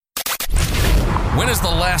When is the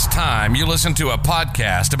last time you listened to a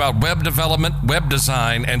podcast about web development, web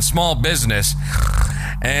design, and small business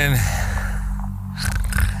and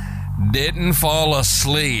didn't fall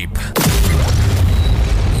asleep?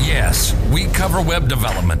 Yes, we cover web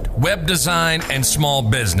development, web design, and small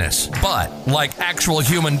business, but like actual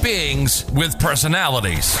human beings with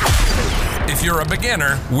personalities. If you're a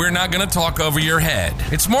beginner, we're not going to talk over your head.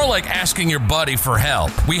 It's more like asking your buddy for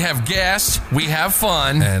help. We have guests, we have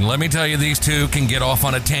fun, and let me tell you, these two can get off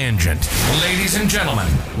on a tangent. Ladies and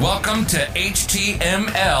gentlemen, welcome to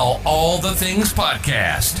HTML All the Things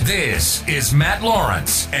Podcast. This is Matt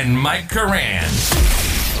Lawrence and Mike Curran.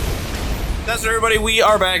 That's it, everybody. We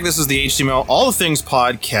are back. This is the HTML All the Things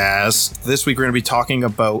Podcast. This week we're going to be talking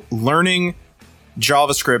about learning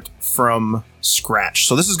JavaScript from scratch.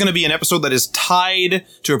 So this is going to be an episode that is tied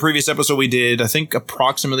to a previous episode we did, I think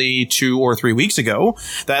approximately 2 or 3 weeks ago.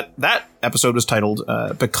 That episode was titled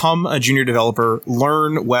Become a Junior Developer,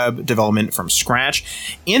 Learn Web Development from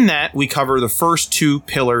Scratch. In that, we cover the first 2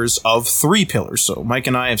 pillars of 3 pillars. So Mike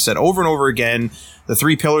and I have said over and over again, the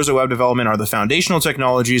 3 pillars of web development are the foundational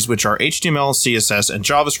technologies, which are HTML, CSS, and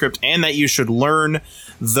JavaScript, and that you should learn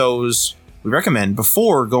those, we recommend,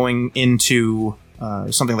 before going into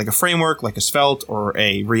something like a framework, like a Svelte or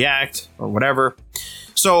a React or whatever.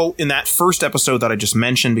 So in that first episode that I just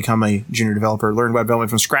mentioned, Become a Junior Developer, Learn Web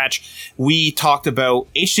Development from Scratch, we talked about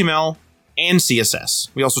HTML and CSS.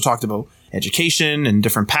 We also talked about education and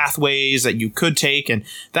different pathways that you could take. And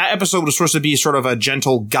that episode was supposed to be sort of a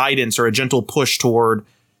gentle guidance or a gentle push toward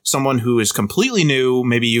someone who is completely new.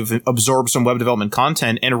 Maybe you've absorbed some web development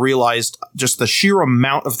content and realized just the sheer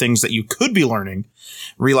amount of things that you could be learning,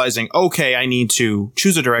 realizing, okay, I need to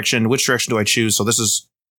choose a direction. Which direction do I choose? So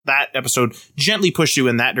that episode gently pushed you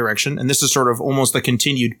in that direction. And this is sort of almost the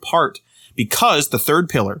continued part, because the third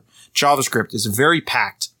pillar, JavaScript, is very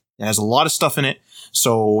packed. It has a lot of stuff in it.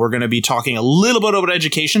 So we're going to be talking a little bit about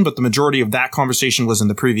education, but the majority of that conversation was in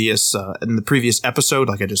the previous episode,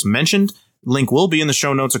 like I just mentioned. Link will be in the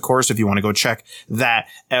show notes, of course, if you want to go check that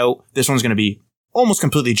out. This one's going to be almost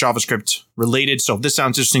completely JavaScript related. So if this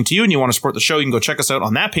sounds interesting to you and you want to support the show, you can go check us out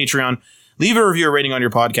on that Patreon. Leave a review or rating on your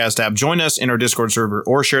podcast app. Join us in our Discord server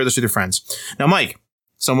or share this with your friends. Now, Mike,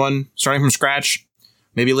 someone starting from scratch,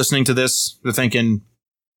 maybe listening to this, they're thinking,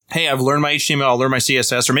 hey, I've learned my HTML, I'll learn my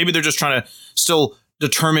CSS, or maybe they're just trying to still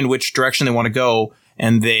determine which direction they want to go,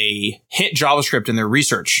 and they hit JavaScript in their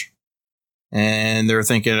research. And they're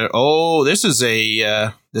thinking, oh, this is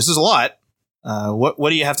a lot. What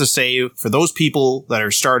do you have to say for those people that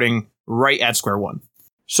are starting right at square one?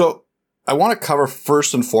 So I want to cover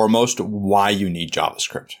first and foremost why you need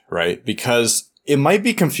JavaScript, right? Because it might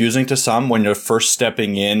be confusing to some when you're first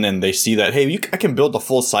stepping in and they see that, hey, I can build a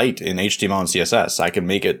full site in HTML and CSS. I can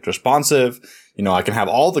make it responsive. I can have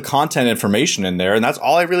all the content information in there, and that's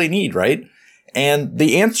all I really need, right? And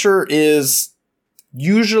the answer is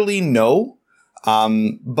usually no.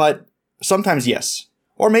 But sometimes yes.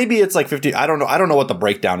 Or maybe it's like 50. I don't know. I don't know what the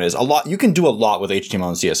breakdown is. You can do a lot with HTML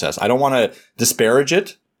and CSS. I don't want to disparage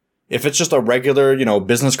it. If it's just a regular,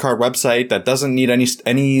 business card website that doesn't need any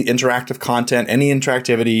interactive content, any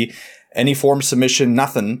interactivity, any form submission,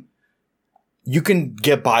 nothing, you can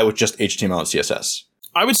get by with just HTML and CSS.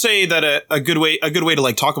 I would say that a good way to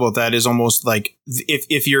like talk about that is almost like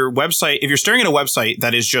if you're staring at a website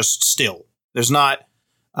that is just still, there's not,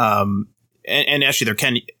 and actually there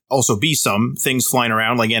can also be some things flying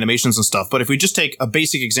around like animations and stuff. But if we just take a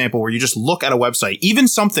basic example where you just look at a website, even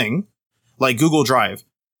something like Google Drive,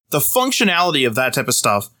 the functionality of that type of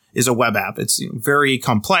stuff is a web app. It's very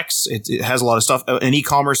complex. It has a lot of stuff. An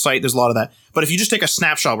e-commerce site, there's a lot of that. But if you just take a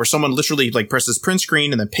snapshot where someone literally like presses print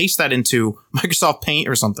screen and then paste that into Microsoft Paint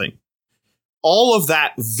or something, all of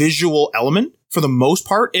that visual element, for the most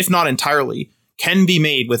part, if not entirely, can be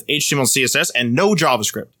made with HTML, CSS, and no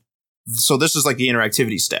JavaScript. So this is like the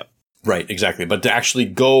interactivity step. Right, exactly. But to actually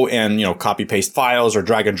go and, copy paste files or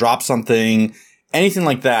drag and drop something, anything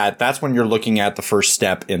like that, that's when you're looking at the first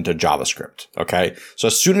step into JavaScript. Okay. So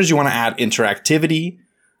as soon as you want to add interactivity,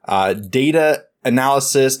 data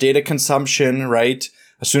analysis, data consumption, right?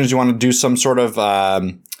 As soon as you want to do some sort of,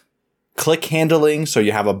 click handling. So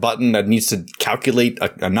you have a button that needs to calculate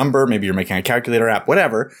a number. Maybe you're making a calculator app,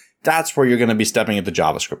 whatever. That's where you're going to be stepping into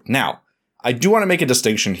JavaScript. Now, I do want to make a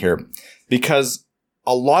distinction here because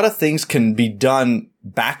a lot of things can be done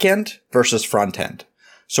back-end versus front-end.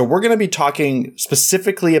 So we're going to be talking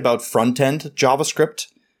specifically about front-end JavaScript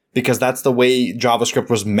because that's the way JavaScript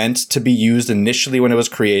was meant to be used initially when it was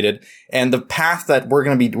created. And the path that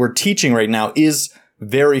we're teaching right now is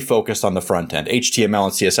very focused on the front end. HTML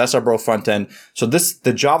and CSS are both front end. So the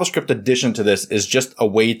JavaScript addition to this is just a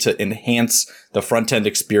way to enhance the front end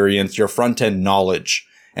experience, your front end knowledge,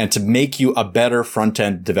 and to make you a better front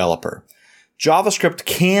end developer. JavaScript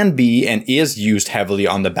can be and is used heavily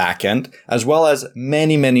on the back end, as well as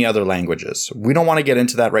many, many other languages. We don't want to get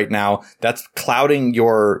into that right now. That's clouding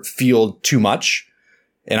your field too much.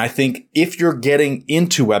 And I think if you're getting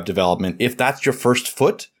into web development, if that's your first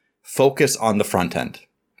foot, focus on the front end.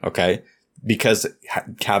 Okay? Because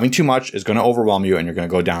having too much is going to overwhelm you and you're going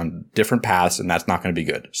to go down different paths, and that's not going to be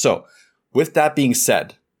good. So with that being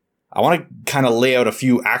said, I want to kind of lay out a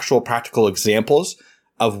few actual practical examples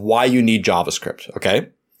of why you need JavaScript. Okay?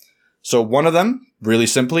 So one of them, really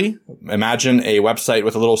simply, imagine a website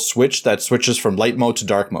with a little switch that switches from light mode to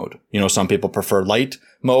dark mode. You know, some people prefer light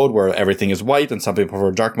mode where everything is white, and some people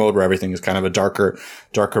prefer dark mode where everything is kind of a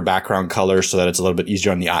darker background color so that it's a little bit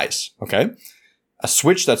easier on the eyes. Okay? A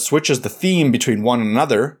switch that switches the theme between one and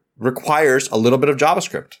another requires a little bit of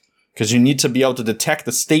JavaScript because you need to be able to detect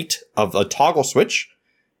the state of a toggle switch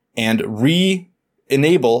and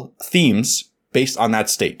re-enable themes based on that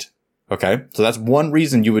state. Okay? So that's one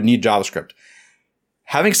reason you would need JavaScript.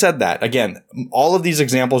 Having said that, again, all of these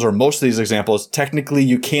examples, or most of these examples, technically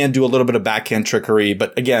you can do a little bit of backend trickery,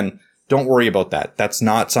 but again, don't worry about that. That's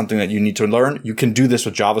not something that you need to learn. You can do this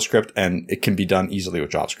with JavaScript, and it can be done easily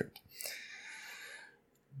with JavaScript.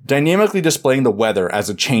 Dynamically displaying the weather as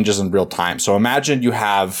it changes in real time. So imagine you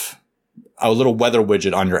have a little weather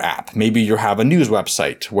widget on your app. Maybe you have a news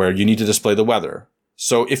website where you need to display the weather.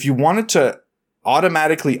 So if you wanted to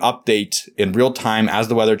automatically update in real time as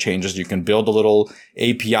the weather changes, you can build a little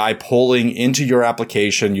API pulling into your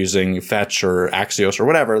application using Fetch or Axios or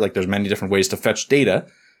whatever. Like there's many different ways to fetch data.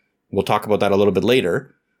 We'll talk about that a little bit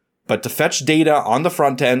later. But to fetch data on the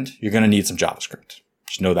front end, you're going to need some JavaScript.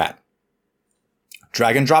 Just know that.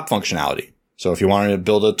 Drag and drop functionality. So if you want to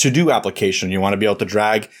build a to-do application, you want to be able to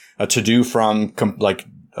drag a to-do from like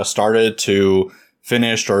a started to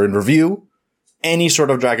finished or in review, any sort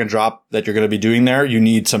of drag and drop that you're going to be doing there, you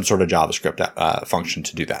need some sort of JavaScript function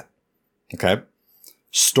to do that. Okay.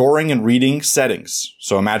 Storing and reading settings.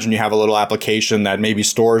 So imagine you have a little application that maybe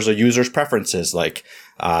stores a user's preferences. Like,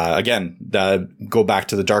 go back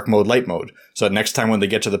to the dark mode, light mode. So next time when they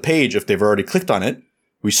get to the page, if they've already clicked on it,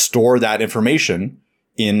 we store that information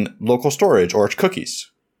in local storage or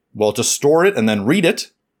cookies. Well, to store it and then read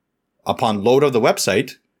it upon load of the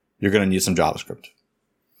website, you're going to need some JavaScript.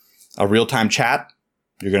 A real-time chat,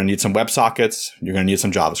 you're going to need some WebSockets, you're going to need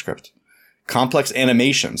some JavaScript. Complex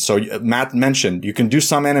animations. So Matt mentioned you can do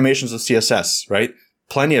some animations with CSS, right?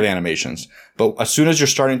 Plenty of animations. But as soon as you're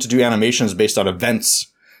starting to do animations based on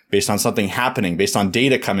events, based on something happening, based on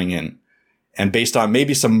data coming in, and based on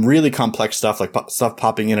maybe some really complex stuff like stuff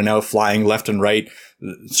popping in and out, flying left and right,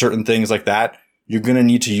 certain things like that, you're going to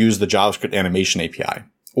need to use the JavaScript animation API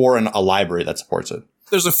or a library that supports it.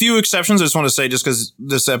 There's a few exceptions I just want to say, just because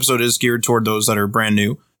this episode is geared toward those that are brand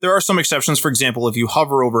new. There are some exceptions. For example, if you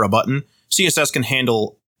hover over a button, CSS can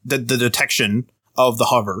handle the detection of the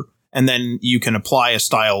hover, and then you can apply a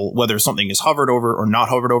style whether something is hovered over or not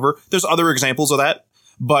hovered over. There's other examples of that,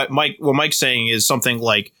 but what Mike's saying is something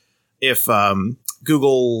like if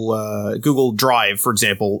Google Drive, for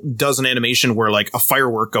example, does an animation where like a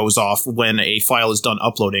firework goes off when a file is done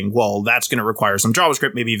uploading. Well, that's going to require some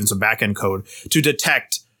JavaScript, maybe even some backend code to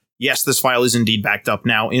detect, yes, this file is indeed backed up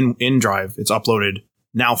now in Drive. It's uploaded.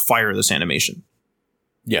 Now fire this animation.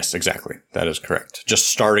 Yes, exactly. That is correct. Just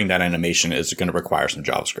starting that animation is going to require some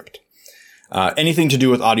JavaScript. Anything to do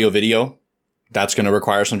with audio video, that's going to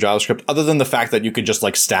require some JavaScript, other than the fact that you could just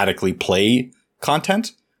like statically play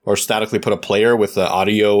content, or statically put a player with the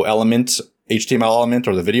audio element, HTML element,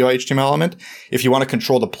 or the video HTML element. If you want to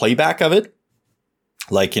control the playback of it,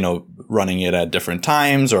 like, you know, running it at different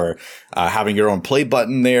times, or having your own play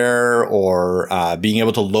button there, or being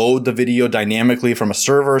able to load the video dynamically from a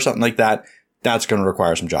server or something like that, that's going to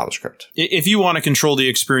require some JavaScript. If you want to control the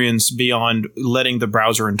experience beyond letting the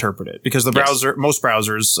browser interpret it, because the browser, most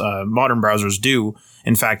browsers, modern browsers do,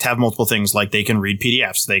 in fact, have multiple things like they can read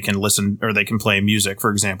PDFs, they can listen, or they can play music,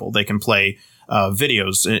 for example. They can play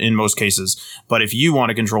videos in most cases. But if you want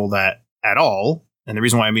to control that at all, and the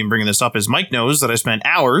reason why I'm even bringing this up is Mike knows that I spent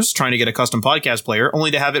hours trying to get a custom podcast player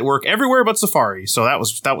only to have it work everywhere but Safari. So that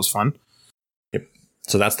was fun.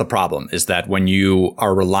 So that's the problem, is that when you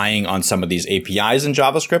are relying on some of these APIs in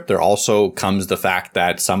JavaScript, there also comes the fact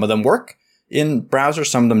that some of them work in browsers,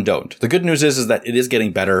 some of them don't. The good news is that it is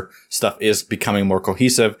getting better. Stuff is becoming more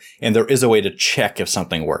cohesive, and there is a way to check if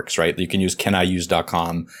something works, right? You can use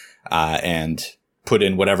caniuse.com and put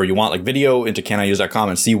in whatever you want, like video, into caniuse.com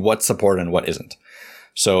and see what's supported and what isn't.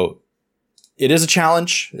 So it is a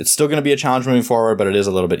challenge. It's still going to be a challenge moving forward, but it is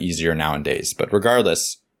a little bit easier nowadays. But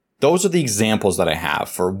regardless, those are the examples that I have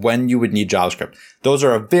for when you would need JavaScript. Those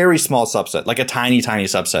are a very small subset, like a tiny, tiny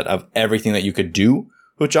subset of everything that you could do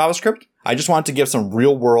with JavaScript. I just wanted to give some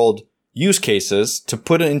real world use cases to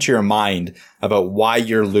put it into your mind about why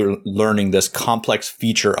you're learning this complex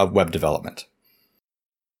feature of web development.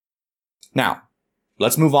 Now,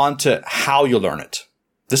 let's move on to how you learn it.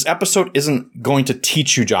 This episode isn't going to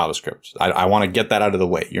teach you JavaScript. I want to get that out of the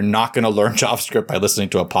way. You're not going to learn JavaScript by listening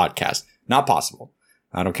to a podcast. Not possible.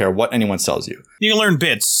 I don't care what anyone tells you. You can learn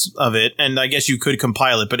bits of it, and I guess you could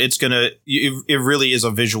compile it, but it really is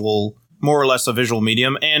a visual, more or less a visual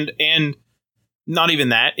medium, and not even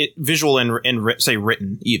that, visual and say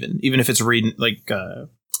written, even if it's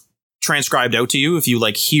transcribed out to you, if you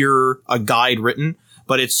like hear a guide written,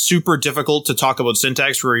 but it's super difficult to talk about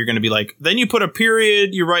syntax where you're going to be like, then you put a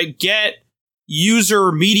period, you write get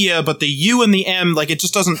user media, but the U and the M, like it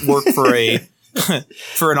just doesn't work for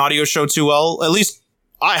for an audio show too well. At least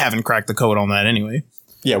I haven't cracked the code on that anyway.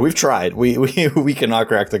 Yeah, we've tried. We cannot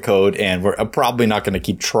crack the code, and we're probably not going to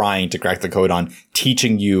keep trying to crack the code on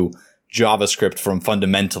teaching you JavaScript from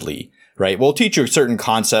fundamentally, right? We'll teach you certain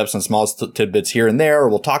concepts and small tidbits here and there, or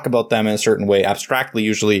we'll talk about them in a certain way, abstractly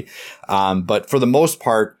usually. But for the most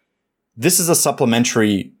part, this is a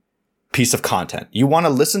supplementary piece of content. You want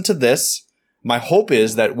to listen to this. My hope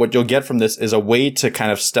is that what you'll get from this is a way to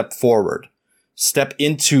kind of step forward, step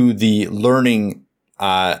into the learning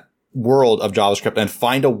world of JavaScript and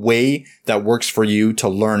find a way that works for you to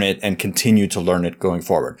learn it and continue to learn it going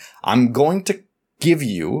forward. I'm going to give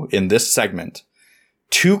you in this segment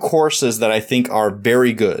 2 courses that I think are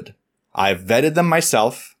very good. I've vetted them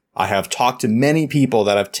myself. I have talked to many people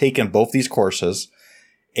that have taken both these courses,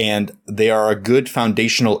 and they are a good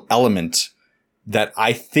foundational element that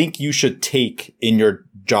I think you should take in your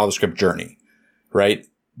JavaScript journey, right?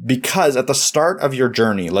 Because at the start of your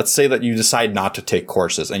journey, let's say that you decide not to take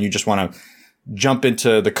courses and you just want to jump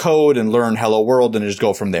into the code and learn Hello World and just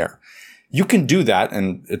go from there. You can do that,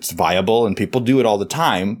 and it's viable, and people do it all the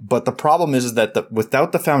time. But the problem is that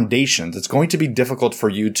without the foundations, it's going to be difficult for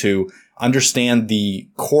you to understand the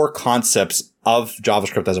core concepts of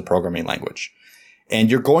JavaScript as a programming language. And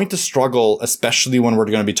you're going to struggle, especially when we're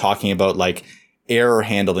going to be talking about like error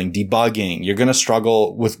handling, debugging. You're going to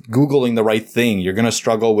struggle with Googling the right thing. You're going to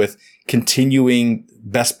struggle with continuing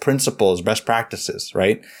best principles, best practices,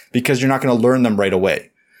 right? Because you're not going to learn them right away.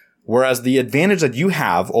 Whereas the advantage that you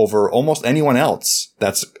have over almost anyone else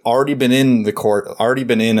that's already been in the course, already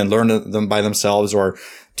been in and learned them by themselves or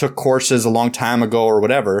took courses a long time ago or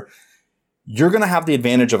whatever, you're going to have the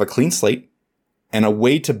advantage of a clean slate and a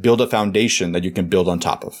way to build a foundation that you can build on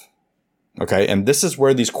top of. Okay. And this is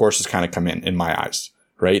where these courses kind of come in my eyes,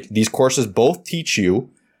 right? These courses both teach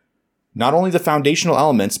you not only the foundational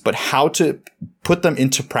elements, but how to put them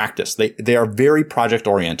into practice. They are very project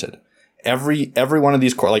oriented. Every one of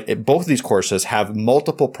these both of these courses have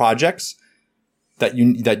multiple projects that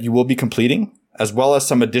you will be completing, as well as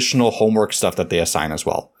some additional homework stuff that they assign as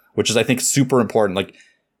well, which is, I think, super important. Like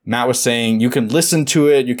Matt was saying, you can listen to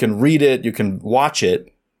it, you can read it, you can watch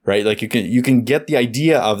it, right? Like you can get the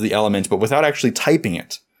idea of the elements, but without actually typing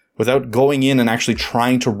it, without going in and actually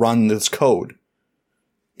trying to run this code,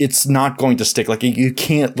 it's not going to stick. Like you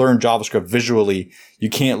can't learn JavaScript visually. You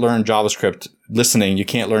can't learn JavaScript listening. You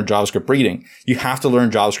can't learn JavaScript reading. You have to learn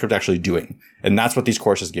JavaScript actually doing. And that's what these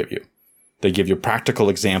courses give you. They give you practical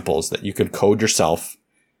examples that you can code yourself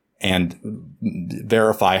and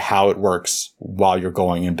verify how it works while you're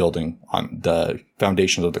going and building on the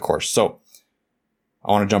foundations of the course. So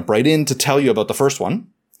I want to jump right in to tell you about the first one.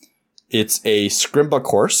 It's a Scrimba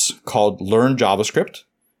course called Learn JavaScript.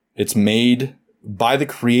 It's made by the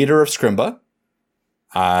creator of Scrimba.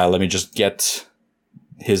 Let me just get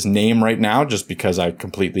his name right now, just because I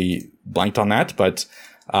completely blanked on that. But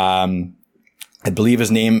I believe his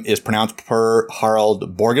name is pronounced Per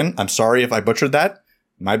Harald Borgen. I'm sorry if I butchered that.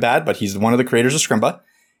 My bad, but he's one of the creators of Scrimba.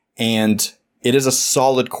 And it is a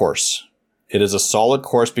solid course. It is a solid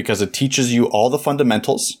course because it teaches you all the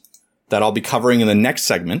fundamentals that I'll be covering in the next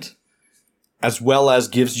segment, as well as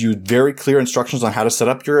gives you very clear instructions on how to set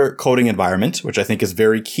up your coding environment, which I think is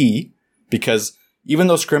very key, because even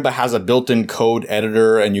though Scrimba has a built-in code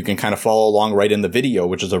editor and you can kind of follow along right in the video,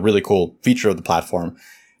 which is a really cool feature of the platform,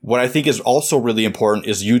 what I think is also really important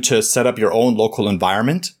is you to set up your own local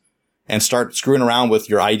environment and start screwing around with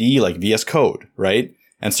your IDE like VS Code, right?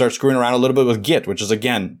 And start screwing around a little bit with Git, which is,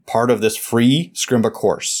 again, part of this free Scrimba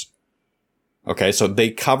course. Okay, so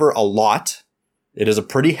they cover a lot. It is a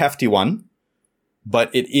pretty hefty one,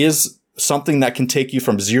 but it is something that can take you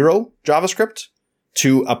from zero JavaScript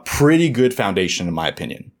to a pretty good foundation, in my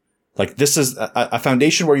opinion. Like, this is a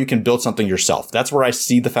foundation where you can build something yourself. That's where I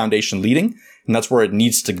see the foundation leading, and that's where it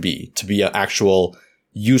needs to be an actual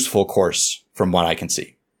useful course from what I can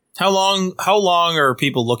see. How long are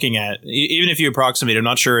people looking at, even if you approximate? I'm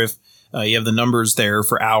not sure if you have the numbers there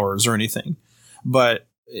for hours or anything, but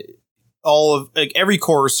every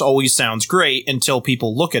course always sounds great until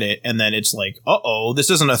people look at it, and then it's like, this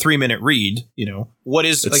isn't a 3-minute read.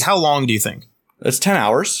 How long do you think? It's 10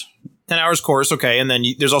 hours. 10 hours course, okay, and then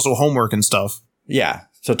there's also homework and stuff. Yeah,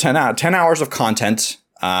 so 10 hours of content,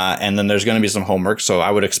 and then there's going to be some homework, so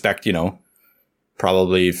I would expect,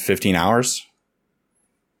 probably 15 hours.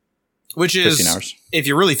 Which is, 15 hours. If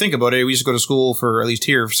you really think about it, we used to go to school for, at least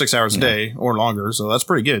here, for 6 hours a day or longer, so that's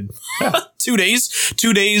pretty good. Yeah. 2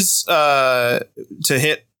 days to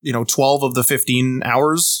hit, 12 of the 15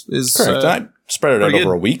 hours is correct. I'd spread it out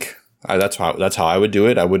over a week. That's how I would do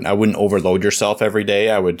it. I wouldn't overload yourself every day.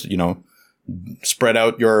 I would, spread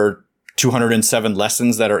out your 207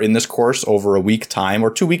 lessons that are in this course over a week time,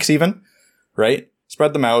 or 2 weeks even, right?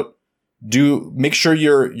 Spread them out. Make sure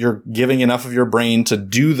you're giving enough of your brain to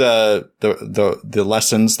do the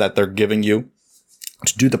lessons that they're giving you,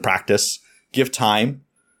 to do the practice. Give time,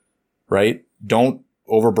 right? Don't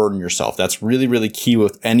overburden yourself. That's really, really key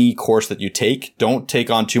with any course that you take. Don't take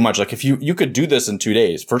on too much. Like, if you could do this in 2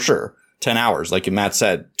 days, for sure. 10 hours, like Matt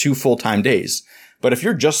said, 2 full-time days. But if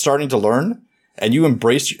you're just starting to learn and you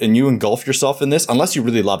embrace and you engulf yourself in this, unless you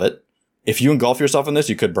really love it, if you engulf yourself in this,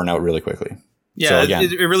 you could burn out really quickly. Yeah, so again,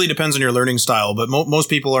 it really depends on your learning style, but most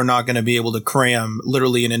people are not going to be able to cram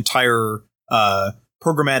literally an entire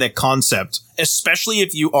programmatic concept, especially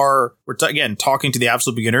if you are, again, talking to the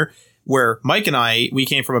absolute beginner, where Mike and we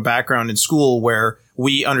came from a background in school where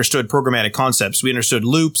we understood programmatic concepts. We understood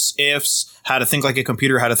loops, ifs, how to think like a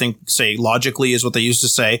computer, how to think, say, logically is what they used to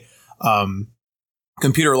say.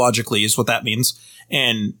 Computer logically is what that means.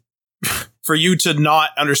 And for you to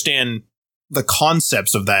not understand the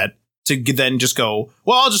concepts of that, to then just go,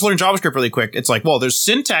 well, I'll just learn JavaScript really quick. It's like, well, there's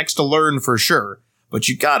syntax to learn for sure, but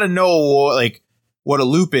you got to know, like, what a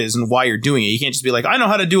loop is and why you're doing it. You can't just be like, I know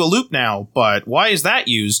how to do a loop now, but why is that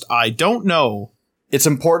used? I don't know. It's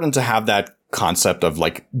important to have that concept of,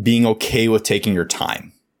 like, being okay with taking your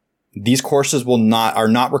time. These courses are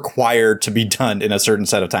not required to be done in a certain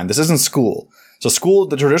set of time. This isn't school. So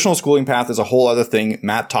the traditional schooling path is a whole other thing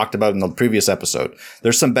Matt talked about in the previous episode.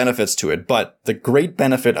 There's some benefits to it, but the great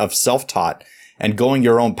benefit of self-taught and going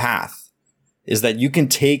your own path is that you can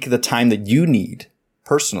take the time that you need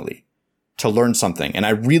personally to learn something. And I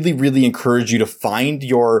really, really encourage you to find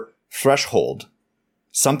your threshold.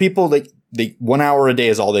 Some people, they 1 hour a day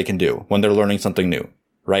is all they can do when they're learning something new,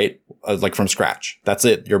 right? Like from scratch. That's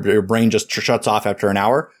it. Your brain just shuts off after an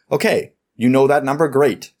hour. Okay. You know that number.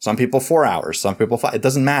 Great. Some people 4 hours, some people 5. It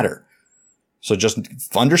doesn't matter. So just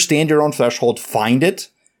understand your own threshold, find it,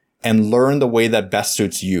 and learn the way that best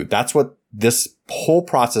suits you. That's what this whole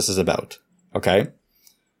process is about. Okay.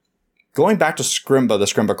 Going back to Scrimba, the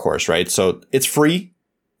Scrimba course, right? So it's free.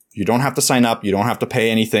 You don't have to sign up. You don't have to pay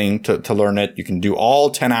anything to learn it. You can do all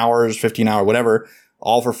 10 hours, 15 hours, whatever,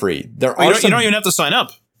 all for free. You don't even have to sign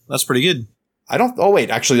up. That's pretty good.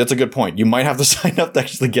 Actually, that's a good point. You might have to sign up to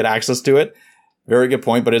actually get access to it. Very good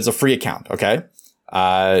point, but it's a free account, okay?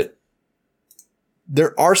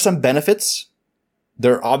 There are some benefits.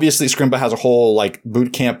 Obviously, Scrimba has a whole, like,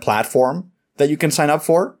 bootcamp platform that you can sign up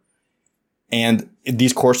for. And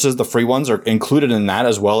these courses, the free ones, are included in that,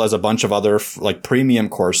 as well as a bunch of other, like, premium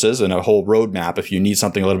courses and a whole roadmap if you need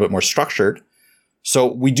something a little bit more structured. So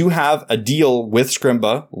we do have a deal with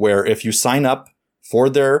Scrimba where if you sign up for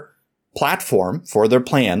their platform, for their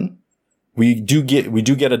plan, we do get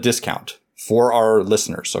a discount for our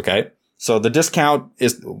listeners. Okay. So the discount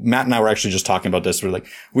is, Matt and I were actually just talking about this. We're like,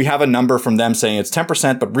 we have a number from them saying it's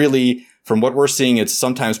 10%, but really from what we're seeing, it's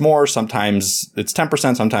sometimes more, sometimes it's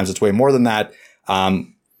 10%, sometimes it's way more than that.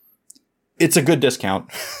 It's a good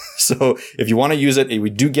discount. So if you want to use it, we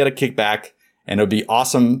do get a kickback, and it would be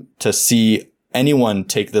awesome to see anyone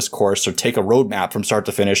take this course or take a roadmap from start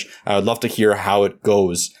to finish. I would love to hear how it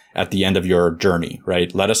goes at the end of your journey,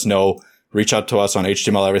 right? Let us know. Reach out to us on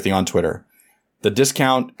HTML Everything on Twitter. The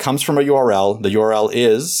discount comes from a URL. The URL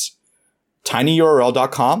is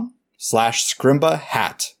tinyurl.com/Scrimba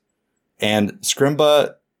hat. And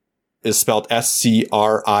Scrimba is spelled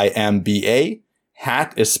SCRIMBA.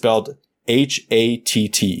 Hat is spelled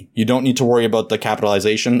HATT. You don't need to worry about the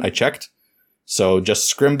capitalization. I checked. So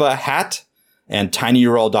just Scrimba hat, and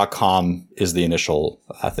tinyurl.com is the initial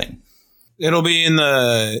thing. It'll be in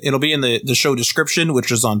the show description,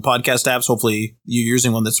 which is on podcast apps. Hopefully you're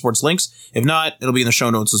using one that supports links. If not, it'll be in the show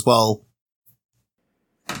notes as well.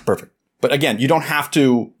 Perfect. But again, you don't have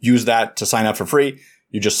to use that to sign up for free.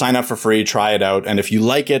 You just sign up for free, try it out. And if you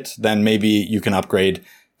like it, then maybe you can upgrade,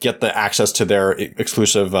 get the access to their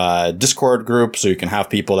exclusive Discord group so you can have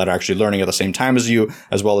people that are actually learning at the same time as you,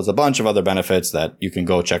 as well as a bunch of other benefits that you can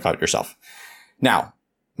go check out yourself. Now,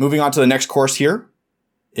 moving on to the next course here.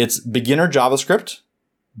 It's Beginner JavaScript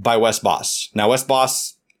by Wes Bos. Now, Wes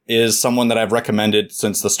Bos is someone that I've recommended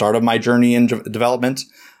since the start of my journey in development.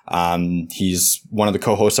 He's one of the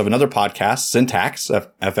co-hosts of another podcast, Syntax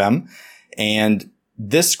FM. And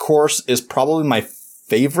this course is probably my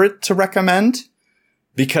favorite to recommend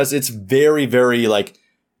because it's very, very like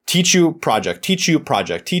teach you project.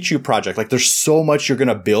 Like there's so much you're going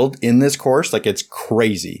to build in this course. Like it's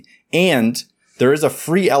crazy. And there is a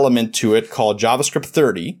free element to it called JavaScript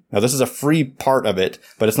 30. Now this is a free part of it,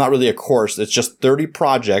 but it's not really a course. It's just 30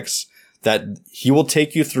 projects that he will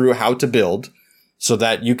take you through how to build so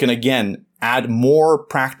that you can again add more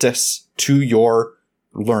practice to your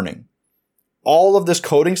learning. All of this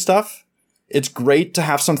coding stuff, it's great to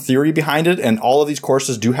have some theory behind it, and all of these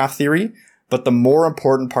courses do have theory, but the more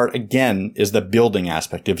important part, again, is the building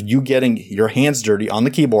aspect of you getting your hands dirty on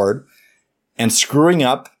the keyboard and screwing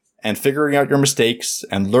up and figuring out your mistakes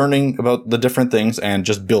and learning about the different things and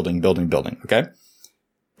just building, okay?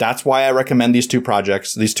 That's why I recommend these two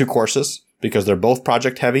courses, because they're both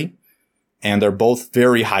project heavy and they're both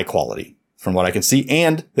very high quality from what I can see,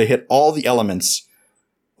 and they hit all the elements,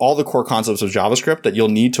 all the core concepts of JavaScript that you'll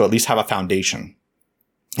need to at least have a foundation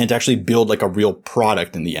and to actually build like a real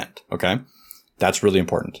product in the end. Okay. That's really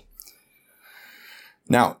important.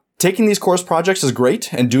 Now, taking these course projects is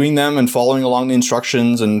great, and doing them and following along the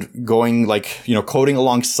instructions and going like, coding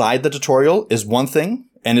alongside the tutorial is one thing.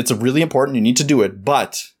 And it's really important. You need to do it.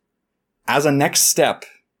 But as a next step,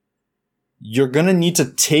 you're going to need to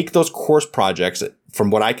take those course projects from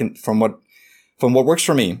what works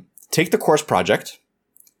for me. Take the course project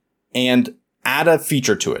and add a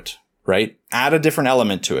feature to it, right? Add a different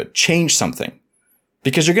element to it. Change something.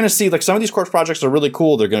 Because you're going to see like some of these course projects are really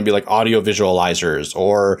cool. They're going to be like audio visualizers,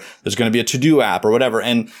 or there's going to be a to-do app or whatever.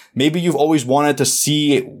 And maybe you've always wanted to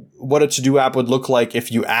see what a to-do app would look like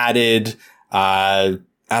if you added, some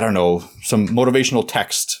motivational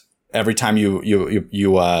text every time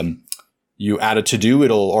you add a to-do,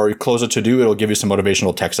 or you close a to-do, it'll give you some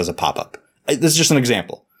motivational text as a pop-up. This is just an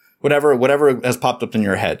example. Whatever has popped up in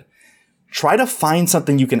your head. Try to find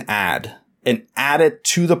something you can add and add it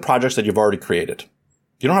to the projects that you've already created.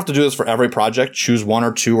 You don't have to do this for every project. Choose 1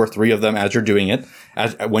 or 2 or 3 of them as you're doing it,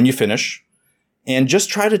 when you finish, and just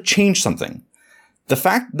try to change something.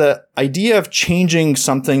 The idea of changing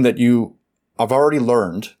something that you have already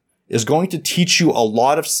learned is going to teach you a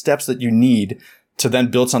lot of steps that you need to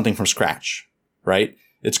then build something from scratch, right?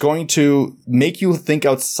 It's going to make you think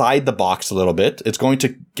outside the box a little bit. It's going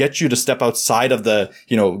to get you to step outside of the,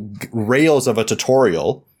 rails of a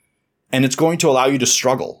tutorial, and it's going to allow you to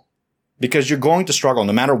struggle, because you're going to struggle.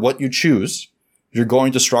 No matter what you choose, you're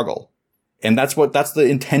going to struggle. And that's the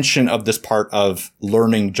intention of this part of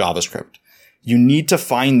learning JavaScript. You need to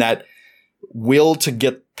find that will to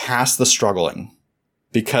get past the struggling,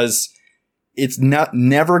 because it's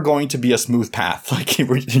never going to be a smooth path. Like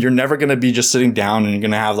you're never going to be just sitting down and you're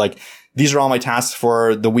going to have like, these are all my tasks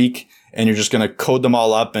for the week, and you're just going to code them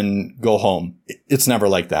all up and go home. It's never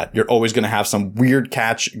like that. You're always going to have some weird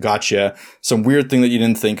gotcha, some weird thing that you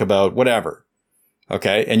didn't think about, whatever.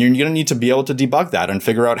 Okay. And you're going to need to be able to debug that and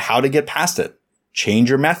figure out how to get past it. Change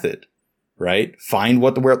your method, right? Find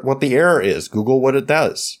what the error is. Google what it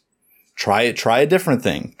does. Try a different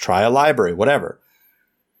thing. Try a library, whatever.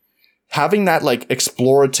 Having that like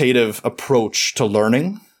explorative approach to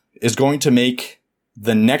learning is going to make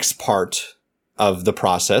the next part of the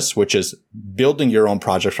process, which is building your own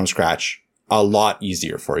project from scratch, a lot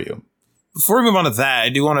easier for you. Before we move on to that, I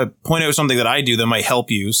do want to point out something that I do that might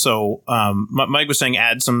help you. So Mike was saying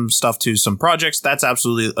add some stuff to some projects. That's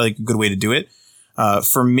absolutely like a good way to do it.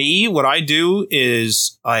 For me, what I do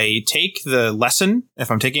is I take the lesson,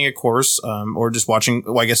 if I'm taking a course, or just watching,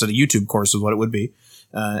 I guess a YouTube course is what it would be.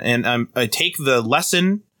 And I take the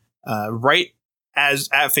lesson right as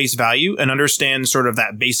at face value and understand sort of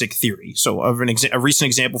that basic theory. So a recent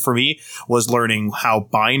example for me was learning how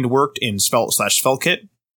bind worked in Svelte/SvelteKit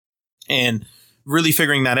and really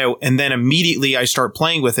figuring that out. And then immediately I start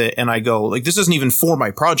playing with it and I go, like, this isn't even for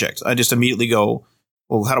my project. I just immediately go,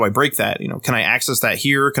 well, how do I break that? Can I access that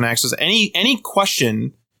here? Can I access any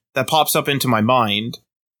question that pops up into my mind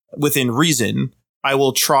within reason? I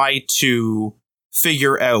will try to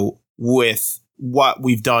figure out with what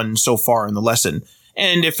we've done so far in the lesson.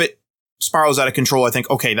 And if it spirals out of control, I think,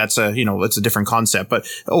 okay, that's it's a different concept. But,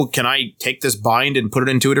 can I take this bind and put it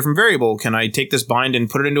into a different variable? Can I take this bind and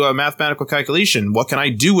put it into a mathematical calculation? What can I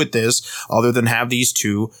do with this other than have these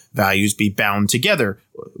two values be bound together?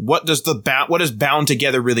 What does bound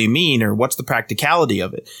together really mean, or what's the practicality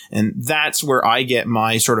of it? And that's where I get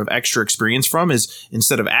my sort of extra experience from, is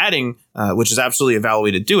instead of adding, which is absolutely a valid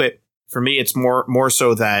way to do it. For me, it's more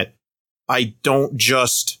so that I don't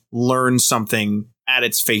just learn something at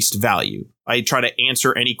its face value. I try to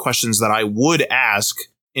answer any questions that I would ask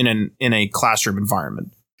in a classroom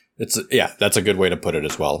environment. That's a good way to put it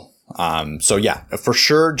as well. For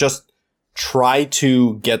sure, just try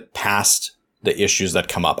to get past the issues that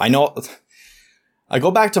come up. I know I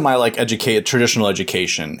go back to my traditional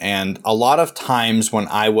education, and a lot of times when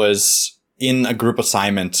I was in a group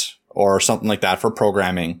assignment or something like that for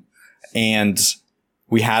programming, and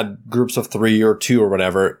we had groups of 3 or 2 or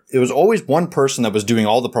whatever, it was always one person that was doing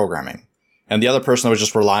all the programming, and the other person was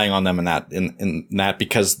just relying on them in that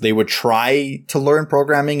because they would try to learn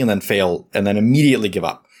programming and then fail and then immediately give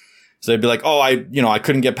up. So they'd be like, I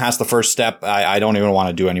couldn't get past the first step. I don't even want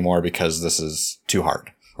to do anymore because this is too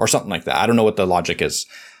hard, or something like that. I don't know what the logic is,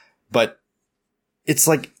 but it's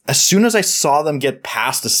like, as soon as I saw them get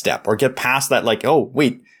past a step or get past that,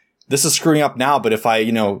 wait, this is screwing up now, but if I,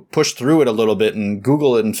 push through it a little bit and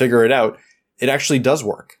Google it and figure it out, it actually does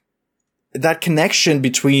work. That connection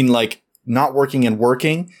between not working and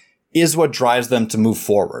working is what drives them to move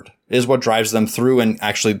forward, is what drives them through and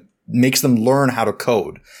actually makes them learn how to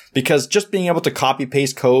code. Because just being able to copy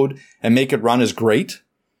paste code and make it run is great.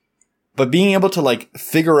 But being able to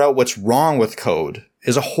figure out what's wrong with code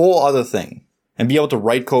is a whole other thing. And be able to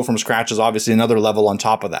write code from scratch is obviously another level on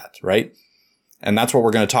top of that, right? And that's what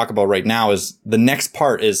we're going to talk about right now. Is the next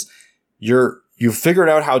part is you've figured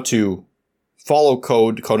out how to follow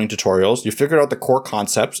coding tutorials. You figured out the core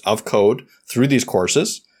concepts of code through these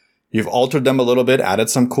courses. You've altered them a little bit, added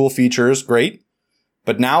some cool features. Great.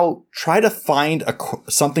 But now try to find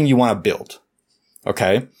something you want to build.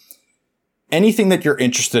 Okay. Anything that you're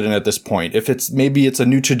interested in at this point. If maybe it's a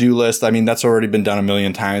new to-do list. I mean, that's already been done a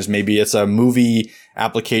million times. Maybe it's a movie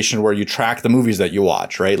application where you track the movies that you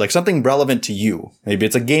watch, right? Something relevant to you. Maybe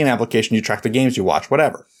it's a game application. You track the games you watch,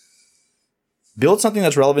 whatever. Build something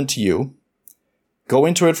that's relevant to you. Go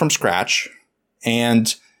into it from scratch.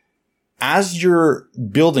 And as you're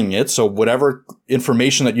building it, so whatever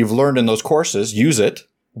information that you've learned in those courses, use it.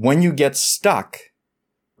 When you get stuck,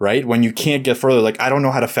 right? When you can't get further, I don't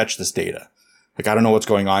know how to fetch this data. I don't know what's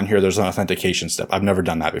going on here. There's an authentication step. I've never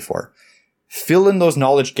done that before. Fill in those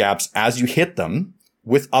knowledge gaps as you hit them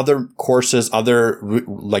with other courses, other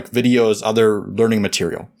videos, other learning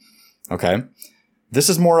material. Okay. This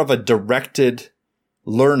is more of a directed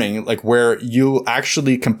learning, where you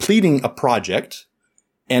actually completing a project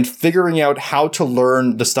and figuring out how to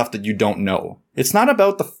learn the stuff that you don't know. It's not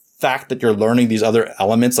about the fact that you're learning these other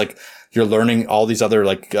elements, you're learning all these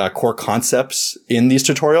other core concepts in these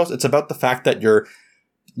tutorials. It's about the fact that you're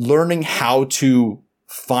learning how to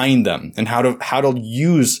find them and how to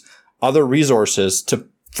use other resources to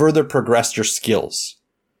further progress your skills.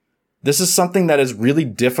 This is something that is really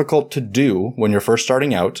difficult to do when you're first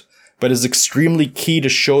starting out, but is extremely key to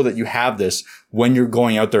show that you have this when you're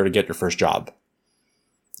going out there to get your first job.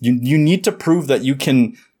 You need to prove that you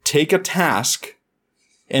can take a task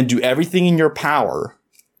and do everything in your power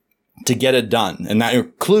to get it done. And that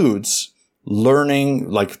includes learning,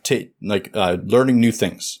 learning new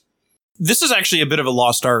things. This is actually a bit of a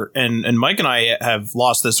lost art, and Mike and I have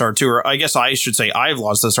lost this art too, or I guess I should say I've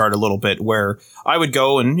lost this art a little bit, where I would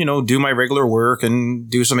go and, do my regular work and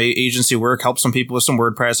do some agency work, help some people with some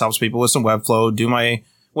WordPress, help some people with some Webflow, do my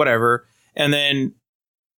whatever. And then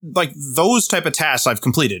those type of tasks I've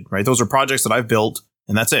completed, right? Those are projects that I've built,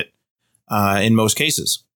 and that's it in most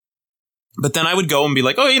cases. But then I would go and be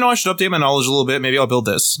like, I should update my knowledge a little bit. Maybe I'll build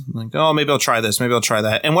this. Maybe I'll try this. Maybe I'll try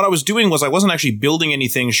that. And what I was doing was I wasn't actually building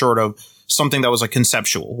anything short of something that was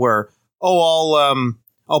conceptual, where,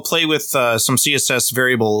 I'll play with some CSS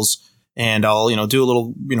variables, and I'll, do a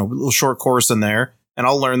little short course in there, and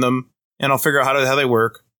I'll learn them, and I'll figure out how they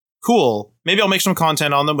work. Cool. Maybe I'll make some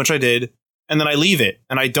content on them, which I did. And then I leave it,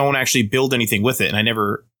 and I don't actually build anything with it. And I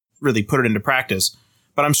never really put it into practice.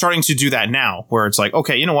 But I'm starting to do that now, where it's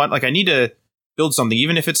okay, you know what? I need to build something,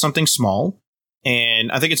 even if it's something small.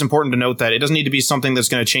 And I think it's important to note that it doesn't need to be something that's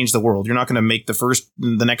going to change the world. You're not going to make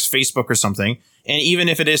the next Facebook or something. And even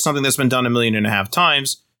if it is something that's been done 1.5 million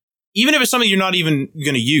times, even if it's something you're not even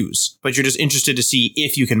going to use, but you're just interested to see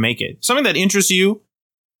if you can make it. Something that interests you,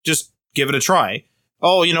 just give it a try.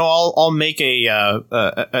 oh, I'll make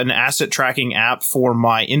an asset tracking app for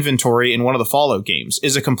my inventory in one of the Fallout games.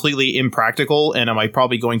 Is it completely impractical? And am I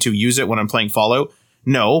probably going to use it when I'm playing Fallout?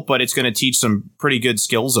 No, but it's going to teach some pretty good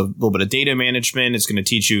skills of a little bit of data management. It's going to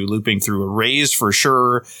teach you looping through arrays for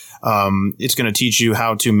sure. It's going to teach you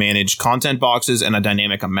how to manage content boxes and a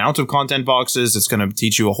dynamic amount of content boxes. It's going to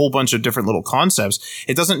teach you a whole bunch of different little concepts.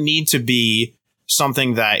 It doesn't need to be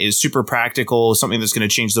something that is super practical, something that's going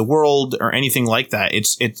to change the world or anything like that.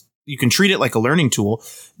 It's you can treat it like a learning tool.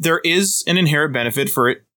 There is an inherent benefit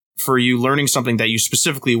for you learning something that you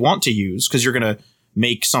specifically want to use, because you're going to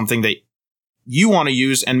make something that you want to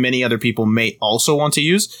use and many other people may also want to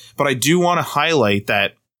use. But I do want to highlight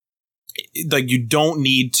that, like, you don't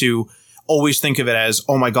need to always think of it as,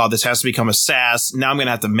 oh my God, this has to become a SaaS. Now I'm going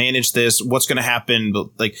to have to manage this. What's going to happen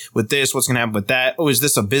like with this? What's going to happen with that? Oh, is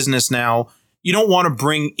this a business now? You don't want to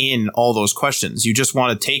bring in all those questions. You just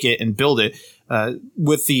want to take it and build it.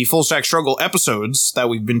 With the Full Stack Struggle episodes that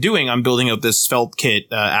we've been doing, I'm building out this Svelte Kit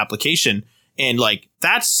application. And like,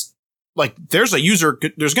 that's like, there's going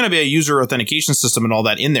to be a user authentication system and all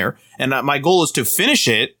that in there. And my goal is to finish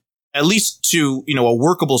it at least to, a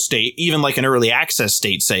workable state, even like an early access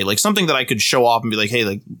state, say, like something that I could show off and be like, hey,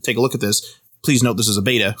 like, take a look at this. Please note this is a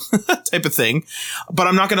beta type of thing. But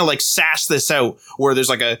I'm not going to like sass this out where there's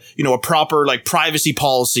like a proper like privacy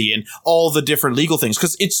policy and all the different legal things,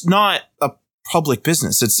 because it's not a public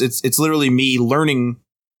business. It's literally me learning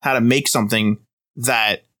how to make something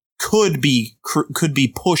that could be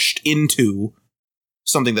pushed into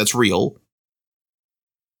something that's real.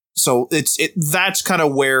 So that's kind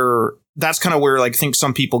of where like I think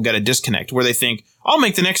some people get a disconnect, where they think, I'll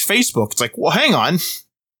make the next Facebook. It's like, well, hang on,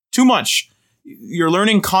 too much. You're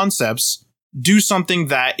learning concepts. Do something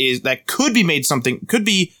that could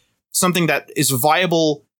be something that is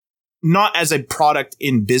viable, not as a product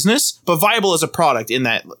in business, but viable as a product in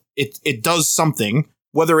that it does something.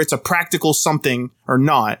 Whether it's a practical something or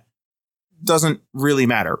not doesn't really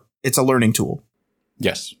matter. It's a learning tool.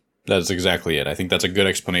 Yes, that's exactly it. I think that's a good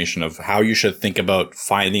explanation of how you should think about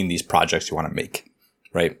finding these projects you want to make,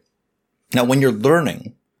 right? Now, when you're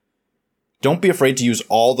learning, don't be afraid to use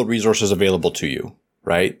all the resources available to you,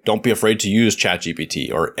 right? Don't be afraid to use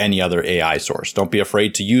ChatGPT or any other AI source. Don't be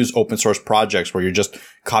afraid to use open source projects where you're just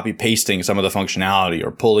copy pasting some of the functionality or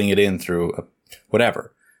pulling it in through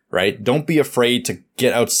whatever, right? Don't be afraid to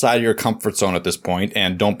get outside of your comfort zone at this point,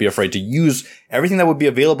 and don't be afraid to use everything that would be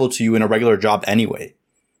available to you in a regular job anyway.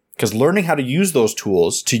 Because learning how to use those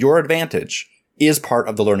tools to your advantage is part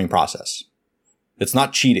of the learning process. It's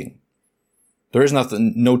not cheating. There is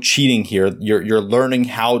no cheating here. You're learning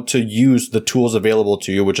how to use the tools available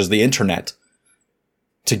to you, which is the internet,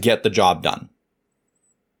 to get the job done.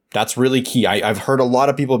 That's really key. I've heard a lot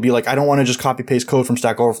of people be like, I don't want to just copy paste code from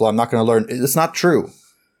Stack Overflow. I'm not going to learn. It's not true.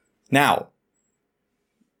 Now,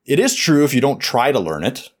 it is true if you don't try to learn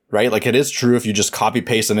it, right? Like, it is true if you just copy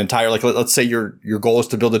paste an entire, like, let's say your goal is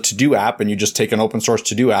to build a to-do app and you just take an open source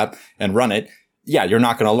to-do app and run it. Yeah, you're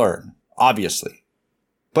not going to learn, obviously.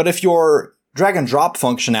 But if your drag and drop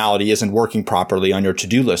functionality isn't working properly on your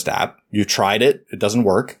to-do list app, you tried it, it doesn't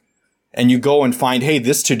work, and you go and find, hey,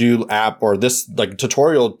 this to-do app or this like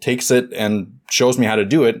tutorial takes it and shows me how to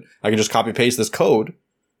do it. I can just copy paste this code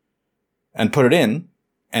and put it in.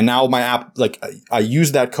 And now my app, like, I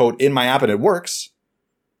use that code in my app and it works.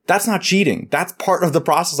 That's not cheating. That's part of the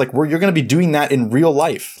process. Like, where you're going to be doing that in real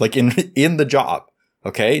life, like in the job.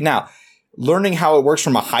 Okay. Now, learning how it works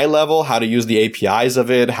from a high level, how to use the APIs of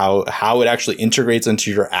it, how it actually integrates into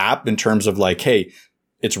your app in terms of like, hey,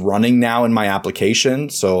 it's running now in my application,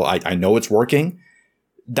 so I know it's working.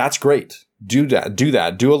 That's great. Do that.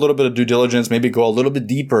 Do a little bit of due diligence, maybe go a little bit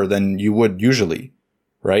deeper than you would usually,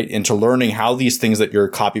 right? Into learning how these things that you're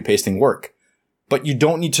copy pasting work. But you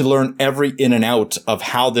don't need to learn every in and out of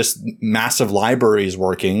how this massive library is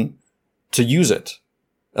working to use it.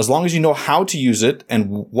 As long as you know how to use it and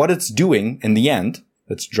what it's doing in the end,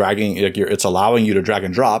 it's allowing you to drag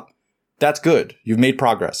and drop. That's good. You've made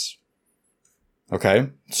progress. Okay.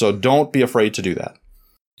 So don't be afraid to do that.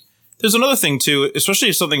 There's another thing too, especially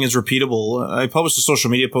if something is repeatable. I published a social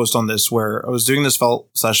media post on this where I was doing this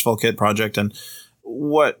Svelte/Kit project, and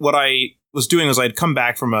what I was doing was I'd come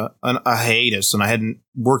back from a hiatus and I hadn't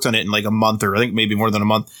worked on it in like a month, or I think maybe more than a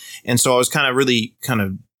month. And so I was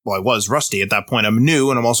I was rusty at that point. I'm new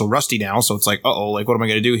and I'm also rusty now. So it's like, like, what am I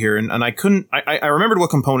going to do here? And I remembered what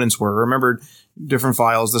components were. I remembered different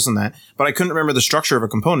files, this and that, but I couldn't remember the structure of a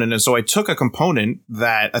component. And so I took a component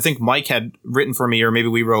that I think Mike had written for me, or maybe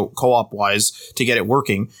we wrote co-op wise to get it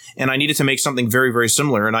working. And I needed to make something very, very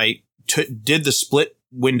similar. And I did the split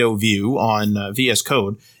window view on VS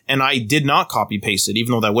Code and I did not copy paste it,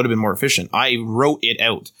 even though that would have been more efficient. I wrote it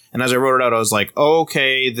out. And as I wrote it out, I was like,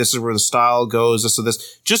 okay, this is where the style goes, this or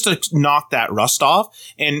this, just to knock that rust off.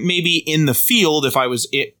 And maybe in the field, if I was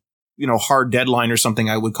hard deadline or something,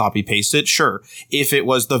 I would copy paste it. Sure. If it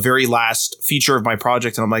was the very last feature of my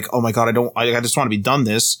project and I'm like, oh my God, I just want to be done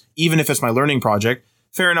this, even if it's my learning project,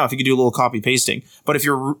 fair enough. You could do a little copy pasting. But if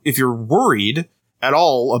you're worried at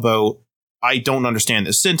all about, I don't understand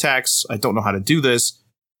this syntax, I don't know how to do this,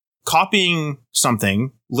 copying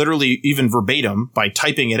something, literally even verbatim, by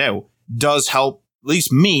typing it out, does help at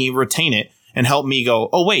least me retain it and help me go,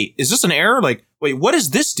 oh, wait, is this an error? Like, wait, what does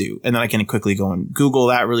this do? And then I can quickly go and Google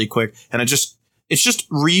that really quick. And it's just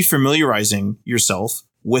re-familiarizing yourself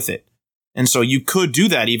with it. And so you could do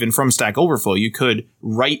that even from Stack Overflow. You could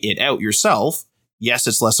write it out yourself. Yes,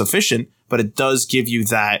 it's less efficient, but it does give you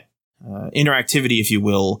that interactivity, if you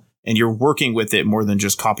will, and you're working with it more than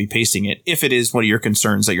just copy pasting it, if it is one of your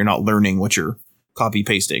concerns that you're not learning what you're copy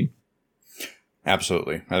pasting.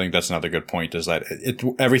 Absolutely. I think that's another good point, is that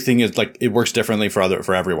everything is like, it works differently for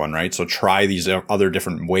everyone, right? So try these other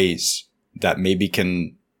different ways that maybe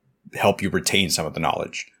can help you retain some of the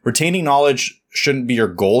knowledge. Retaining knowledge shouldn't be your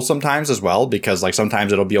goal sometimes as well, because like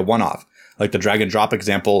sometimes it'll be a one-off. Like the drag and drop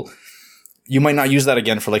example, you might not use that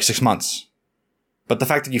again for like 6 months. But the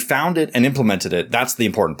fact that you found it and implemented it, that's the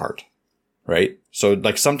important part, right? So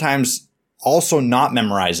like sometimes also not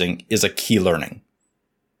memorizing is a key learning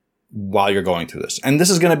while you're going through this. And this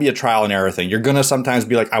is going to be a trial and error thing. You're going to sometimes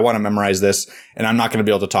be like, I want to memorize this and I'm not going to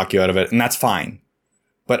be able to talk you out of it. And that's fine.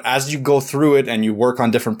 But as you go through it and you work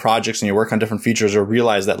on different projects and you work on different features, you'll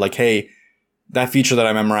realize that like, hey, that feature that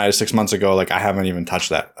I memorized 6 months ago, like I haven't even touched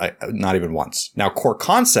that. Not even once. Now, core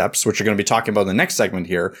concepts, which you're going to be talking about in the next segment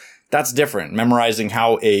here, that's different. Memorizing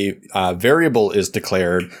how a variable is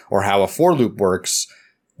declared or how a for loop works,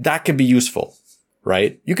 that can be useful,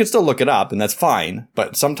 right? You can still look it up and that's fine,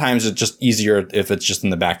 but sometimes it's just easier if it's just in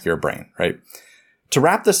the back of your brain, right? To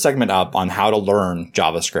wrap this segment up on how to learn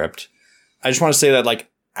JavaScript, I just want to say that like,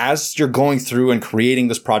 as you're going through and creating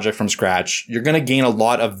this project from scratch, you're going to gain a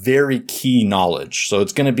lot of very key knowledge. So you're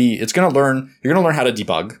going to learn how to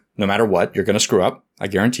debug no matter what. You're going to screw up. I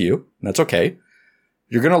guarantee you. And that's okay.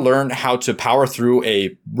 You're going to learn how to power through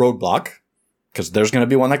a roadblock because there's going to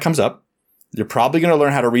be one that comes up. You're probably going to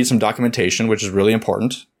learn how to read some documentation, which is really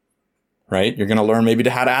important, right? You're going to learn maybe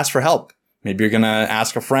how to ask for help. Maybe you're going to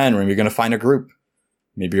ask a friend, or maybe you're going to find a group.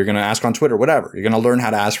 Maybe you're going to ask on Twitter, whatever. You're going to learn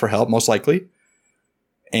how to ask for help, most likely.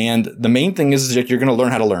 And the main thing is that you're going to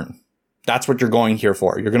learn how to learn. That's what you're going here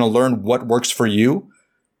for. You're going to learn what works for you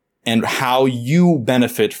and how you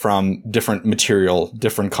benefit from different material,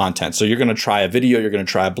 different content. So you're going to try a video, you're going to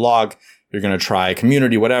try a blog, you're going to try a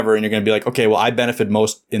community, whatever. And you're going to be like, okay, well, I benefit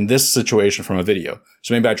most in this situation from a video.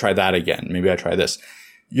 So maybe I try that again. Maybe I try this.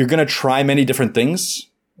 You're going to try many different things.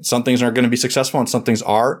 Some things aren't going to be successful and some things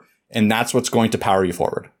are. And that's what's going to power you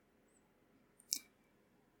forward.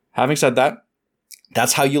 Having said that,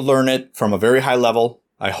 that's how you learn it from a very high level.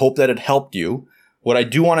 I hope that it helped you. What I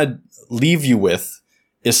do want to leave you with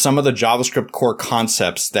is some of the JavaScript core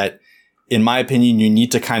concepts that, in my opinion, you need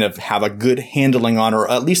to kind of have a good handling on, or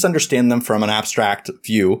at least understand them from an abstract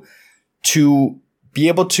view to be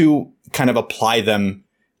able to kind of apply them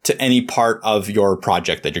to any part of your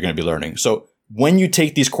project that you're going to be learning. So when you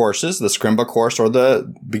take these courses, the Scrimba course or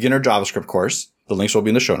the beginner JavaScript course, the links will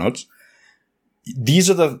be in the show notes. These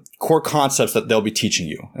are the core concepts that they'll be teaching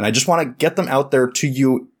you. And I just want to get them out there to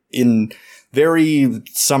you in very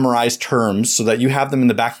summarized terms so that you have them in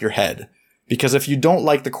the back of your head. Because if you don't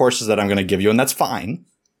like the courses that I'm going to give you, and that's fine,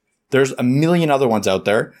 there's a million other ones out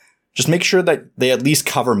there. Just make sure that they at least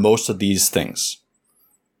cover most of these things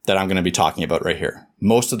that I'm going to be talking about right here.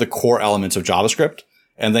 Most of the core elements of JavaScript,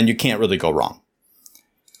 and then you can't really go wrong.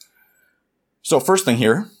 So first thing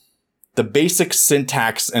here, the basic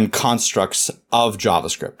syntax and constructs of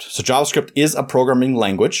JavaScript. So JavaScript is a programming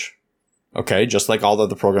language. Okay, just like all of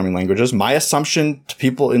the programming languages. My assumption to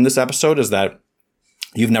people in this episode is that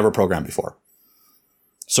you've never programmed before.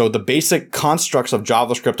 So the basic constructs of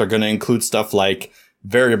JavaScript are going to include stuff like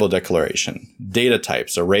variable declaration, data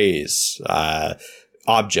types, arrays,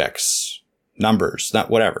 objects, numbers, not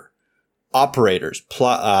whatever, operators,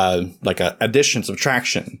 addition,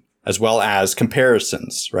 subtraction, as well as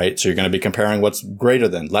comparisons, right? So you're going to be comparing what's greater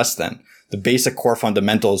than, less than, the basic core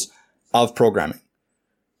fundamentals of programming.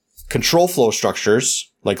 Control flow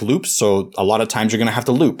structures like loops. So a lot of times you're going to have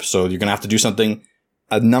to loop. So you're going to have to do something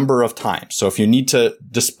a number of times. So if you need to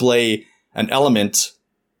display an element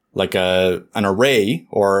like an array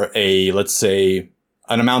or let's say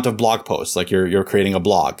an amount of blog posts, like you're creating a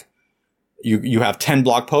blog, you have 10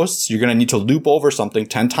 blog posts. You're going to need to loop over something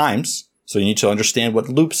 10 times. So you need to understand what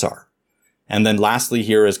loops are. And then lastly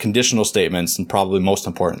here is conditional statements, and probably most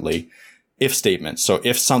importantly, if statements. So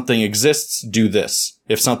if something exists, do this.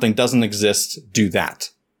 If something doesn't exist, do that,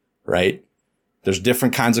 right? There's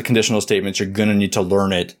different kinds of conditional statements. You're going to need to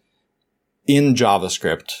learn it in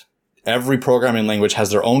JavaScript. Every programming language has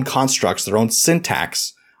their own constructs, their own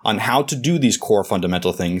syntax on how to do these core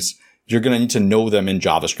fundamental things. You're going to need to know them in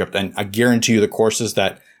JavaScript. And I guarantee you the courses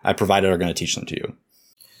that I provided are going to teach them to you.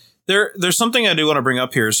 There's something I do want to bring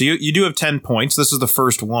up here. So you do have 10 points. This is the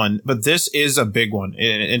first one, but this is a big one.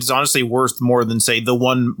 It's honestly worth more than, say, the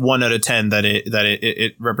one out of 10 that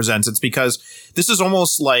it represents. It's because this is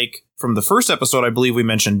almost like from the first episode, I believe we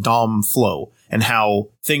mentioned DOM flow and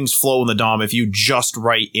how things flow in the DOM. If you just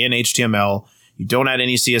write in HTML, you don't add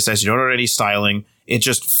any CSS, you don't add any styling, it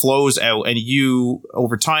just flows out, and you,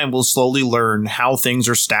 over time, will slowly learn how things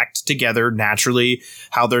are stacked together naturally,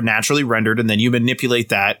 how they're naturally rendered, and then you manipulate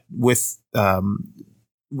that with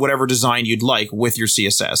whatever design you'd like with your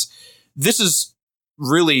CSS. This is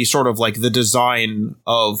really sort of like the design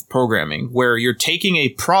of programming, where you're taking a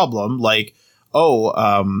problem like,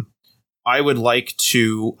 I would like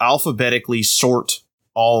to alphabetically sort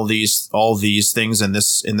all these things in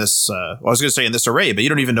this I was going to say in this array, but you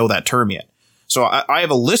don't even know that term yet. So I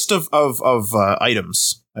have a list of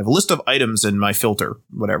items. I have a list of items in my filter,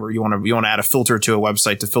 whatever. You want to add a filter to a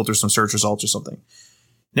website to filter some search results or something.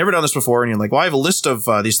 Never done this before. And you're like, well, I have a list of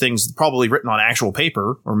these things probably written on actual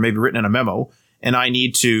paper or maybe written in a memo. And I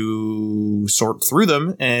need to sort through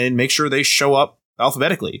them and make sure they show up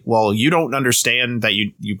alphabetically. Well, you don't understand that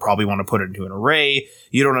you probably want to put it into an array.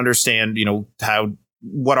 You don't understand,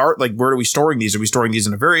 where are we storing these? Are we storing these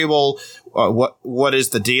in a variable? What is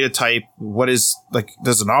the data type? What is,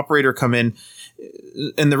 does an operator come in?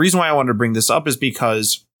 And the reason why I wanted to bring this up is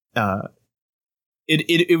because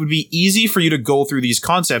it would be easy for you to go through these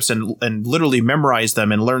concepts and literally memorize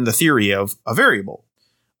them and learn the theory of a variable,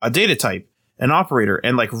 a data type, an operator,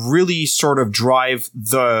 and really sort of drive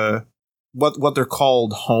the what they're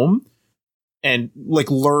called home. And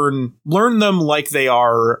learn them like they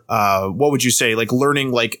are, what would you say?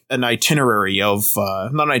 Learning an itinerary of,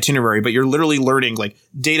 not an itinerary, but you're literally learning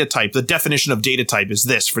data type. The definition of data type is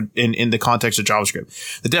this in the context of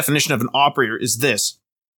JavaScript. The definition of an operator is this.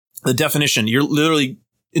 The definition, you're literally,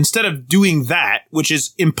 instead of doing that, which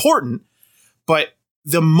is important, but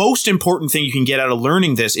the most important thing you can get out of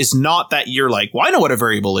learning this is not that you're well, I know what a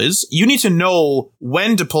variable is. You need to know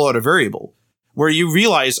when to pull out a variable. Where you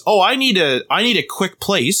realize, I need a quick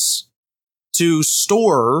place to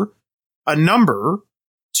store a number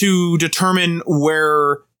to determine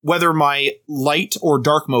whether my light or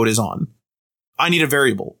dark mode is on. I need a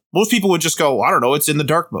variable. Most people would just go, I don't know, it's in the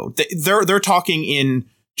dark mode. They're talking in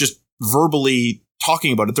just verbally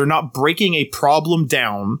talking about it. They're not breaking a problem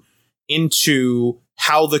down into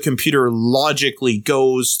how the computer logically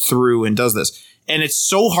goes through and does this. And it's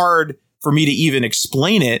so hard for me to even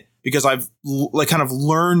explain it, because I've kind of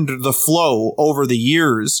learned the flow over the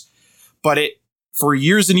years, but for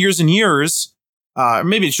years and years and years,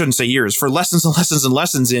 maybe it shouldn't say years, for lessons and lessons and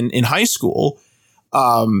lessons in high school,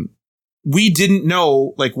 we didn't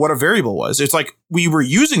know what a variable was. It's we were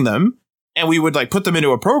using them and we would put them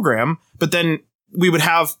into a program, but then we would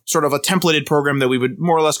have sort of a templated program that we would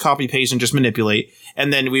more or less copy paste and just manipulate.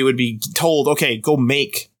 And then we would be told, okay, go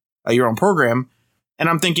make your own program. And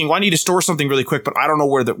I'm thinking, well, I need to store something really quick, but I don't know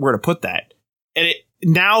where to put that. And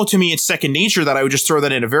now to me, it's second nature that I would just throw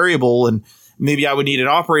that in a variable, and maybe I would need an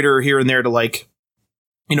operator here and there to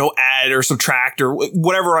add or subtract or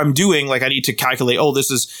whatever I'm doing. I need to calculate, this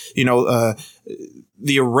is,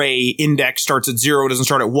 the array index starts at 0, doesn't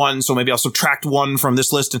start at 1. So maybe I'll subtract 1 from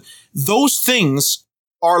this list. And those things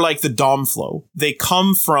are like the DOM flow. They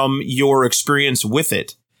come from your experience with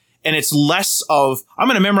it. And it's less of, I'm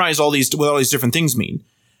going to memorize what all these different things mean.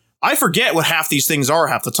 I forget what half these things are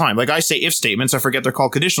half the time. I say if statements, I forget they're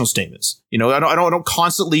called conditional statements. I don't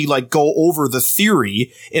constantly go over the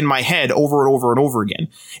theory in my head over and over and over again.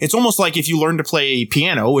 It's almost like if you learn to play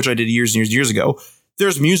piano, which I did years and years and years ago,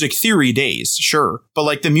 there's music theory days, sure.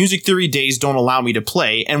 But the music theory days don't allow me to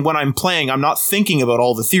play. And when I'm playing, I'm not thinking about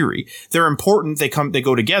all the theory. They're important. They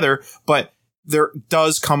go together, but there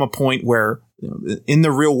does come a point where in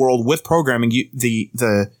the real world with programming,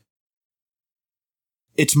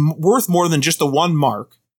 it's worth more than just the one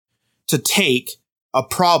mark to take a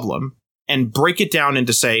problem and break it down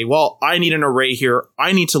into say, well, I need an array here.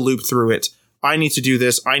 I need to loop through it. I need to do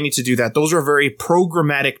this. I need to do that. Those are very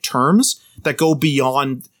programmatic terms that go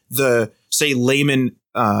beyond the, say, layman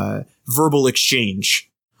verbal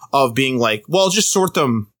exchange of being well, just sort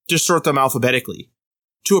them just sort them alphabetically.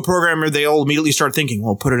 To a programmer, they'll immediately start thinking,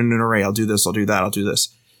 well, put it in an array. I'll do this. I'll do that. I'll do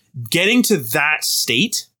this. Getting to that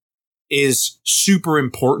state is super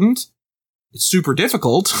important. It's super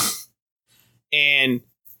difficult. And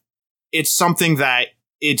it's something that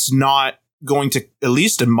it's not going to, at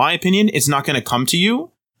least in my opinion, it's not going to come to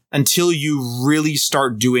you until you really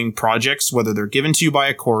start doing projects, whether they're given to you by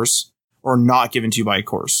a course or not given to you by a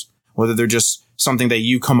course, whether they're just something that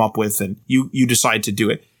you come up with and you decide to do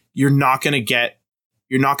it. You're not going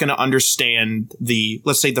to understand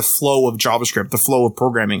let's say the flow of JavaScript, the flow of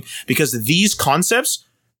programming, because these concepts,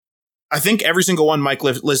 I think every single one Mike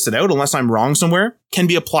listed out, unless I'm wrong somewhere, can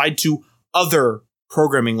be applied to other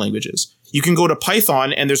programming languages. You can go to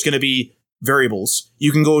Python and there's going to be variables.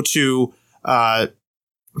 You can go to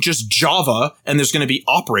just Java and there's going to be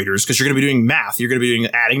operators because you're going to be doing math. You're going to be doing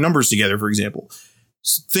adding numbers together, for example.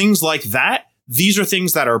 Things like that. These are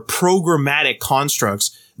things that are programmatic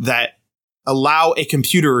constructs that allow a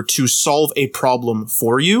computer to solve a problem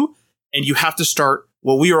for you. And you have to start,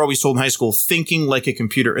 what we were always told in high school, thinking like a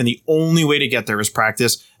computer. And the only way to get there is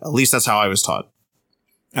practice. At least that's how I was taught.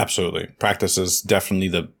 Absolutely. Practice is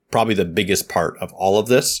definitely probably the biggest part of all of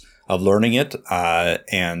this, of learning it,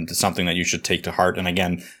 and something that you should take to heart. And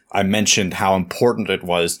again, I mentioned how important it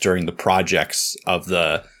was during the projects of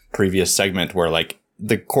the previous segment, where like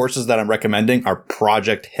the courses that I'm recommending are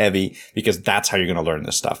project heavy, because that's how you're going to learn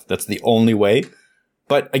this stuff. That's the only way.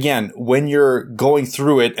 But again, when you're going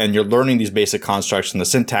through it and you're learning these basic constructs and the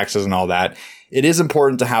syntaxes and all that, it is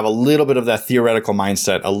important to have a little bit of that theoretical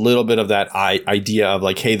mindset, a little bit of that idea of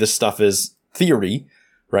like, hey, this stuff is theory,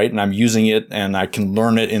 right? And I'm using it and I can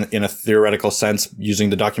learn it in a theoretical sense using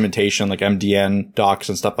the documentation like MDN docs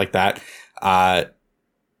and stuff like that.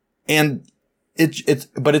 And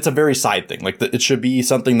but it's a very side thing. Like it should be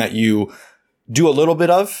something that you do a little bit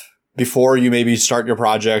of before you maybe start your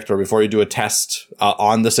project or before you do a test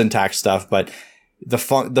on the syntax stuff. But the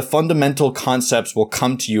fundamental concepts will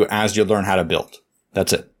come to you as you learn how to build.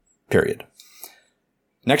 That's it. Period.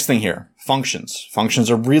 Next thing here, functions. Functions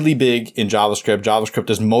are really big in JavaScript. JavaScript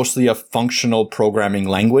is mostly a functional programming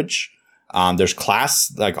language. There's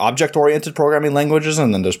class, like object-oriented programming languages,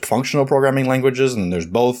 and then there's functional programming languages, and then there's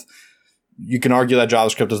both. You can argue that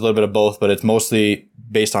JavaScript is a little bit of both, but it's mostly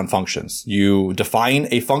based on functions. You define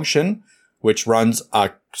a function which runs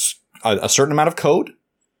a certain amount of code,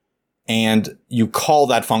 and you call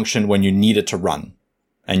that function when you need it to run.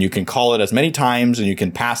 And you can call it as many times, and you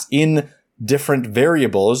can pass in different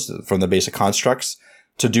variables from the basic constructs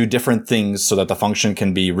to do different things so that the function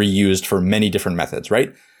can be reused for many different methods,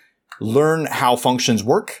 right? Learn how functions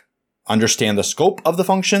work, understand the scope of the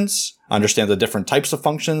functions, understand the different types of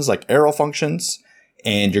functions like arrow functions,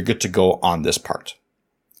 and you're good to go on this part.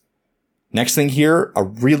 Next thing here, a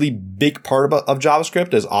really big part of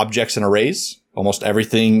JavaScript is objects and arrays. Almost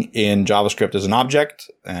everything in JavaScript is an object,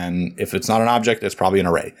 and if it's not an object, it's probably an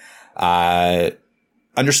array.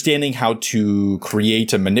 Understanding how to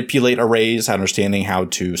create and manipulate arrays, understanding how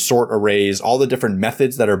to sort arrays, all the different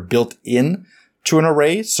methods that are built in to an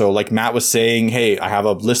array. So like Matt was saying, hey, I have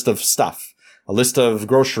a list of stuff, a list of a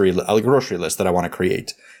grocery list that I want to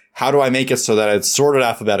create. How do I make it so that it's sorted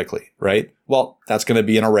alphabetically, right? Well, that's going to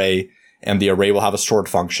be an array, and the array will have a sort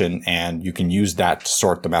function, and you can use that to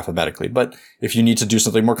sort them alphabetically. But if you need to do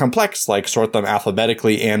something more complex, like sort them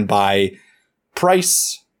alphabetically and by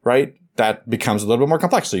price, right? That becomes a little bit more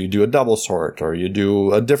complex. So you do a double sort, or you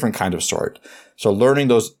do a different kind of sort. So learning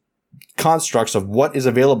those constructs of what is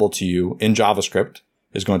available to you in JavaScript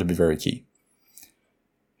is going to be very key.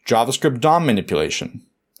 JavaScript DOM manipulation.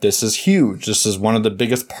 This is huge. This is one of the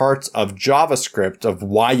biggest parts of JavaScript, of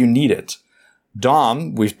why you need it.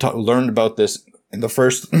 DOM, we've learned about this in the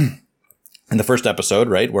first episode,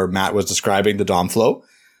 right, where Matt was describing the DOM flow.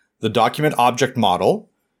 The document object model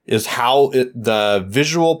is how the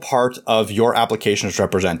visual part of your application is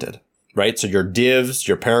represented, right? So your divs,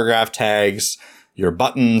 your paragraph tags, your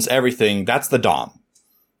buttons, everything, that's the DOM,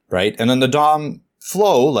 right? And then the DOM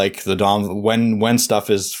flow, like the DOM, when stuff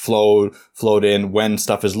is flowed in, when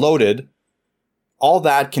stuff is loaded, all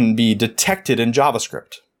that can be detected in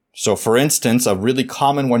JavaScript. So for instance, a really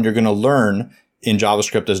common one you're going to learn in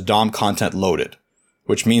JavaScript is DOM content loaded,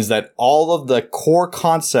 which means that all of the core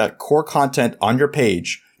content on your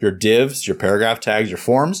page, your divs, your paragraph tags, your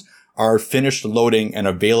forms, are finished loading and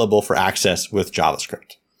available for access with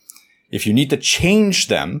JavaScript. If you need to change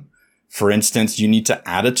them, for instance, you need to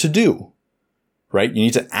add a to-do, right? You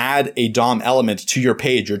need to add a DOM element to your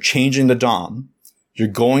page. You're changing the DOM. You're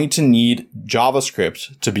going to need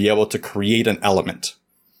JavaScript to be able to create an element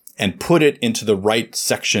and put it into the right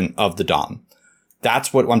section of the DOM.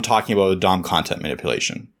 That's what I'm talking about with DOM content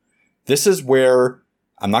manipulation. This is where,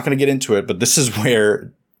 I'm not going to get into it, but this is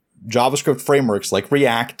where JavaScript frameworks like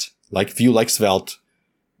React, like Vue, like Svelte,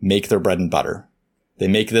 make their bread and butter. They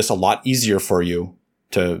make this a lot easier for you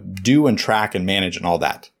to do and track and manage and all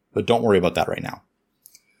that. But don't worry about that right now.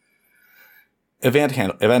 Event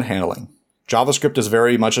handling. JavaScript is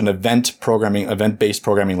very much an event-based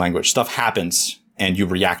programming language. Stuff happens and you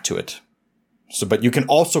react to it. So, but you can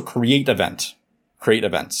also create events.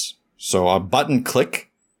 So a button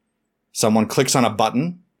click, someone clicks on a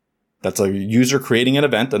button. That's a user creating an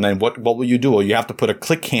event. And then what will you do? Well, you have to put a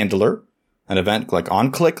click handler, an event like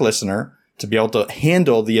onClick listener, to be able to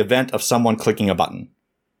handle the event of someone clicking a button.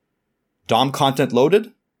 DOM content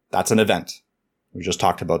loaded, that's an event. We just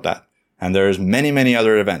talked about that. And there's many, many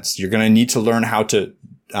other events. You're going to need to learn how to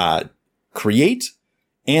create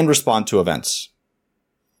and respond to events.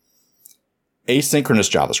 Asynchronous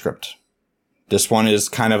JavaScript. This one is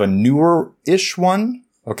kind of a newer-ish one,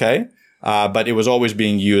 okay? But it was always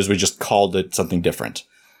being used. We just called it something different.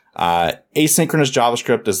 Asynchronous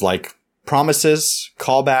JavaScript is like promises,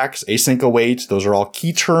 callbacks, async await. Those are all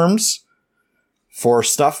key terms for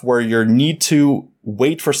stuff where you need to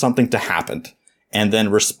wait for something to happen and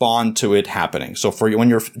then respond to it happening. So when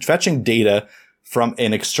you're fetching data from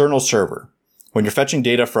an external server, when you're fetching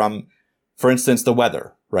data from, for instance, the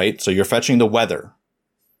weather, right? So you're fetching the weather.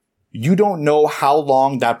 You don't know how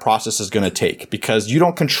long that process is going to take because you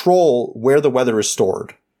don't control where the weather is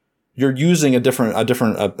stored. You're using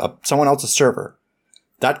someone else's server.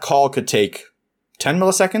 That call could take 10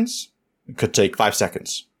 milliseconds. It could take 5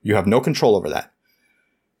 seconds. You have no control over that.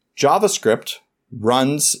 JavaScript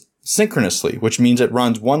runs synchronously, which means it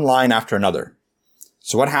runs one line after another.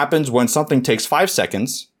 So what happens when something takes 5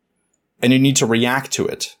 seconds and you need to react to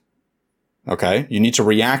it? Okay. You need to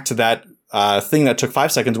react to that thing that took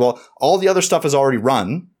 5 seconds. Well, all the other stuff is already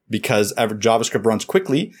run because JavaScript runs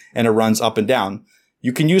quickly and it runs up and down.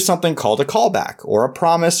 You can use something called a callback or a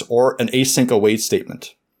promise or an async await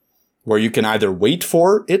statement where you can either wait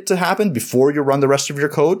for it to happen before you run the rest of your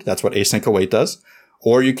code. That's what async await does.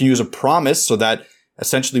 Or you can use a promise so that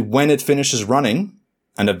essentially when it finishes running,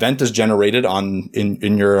 an event is generated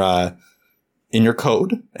in your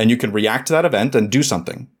code and you can react to that event and do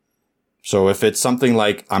something. So if it's something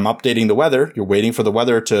like I'm updating the weather, you're waiting for the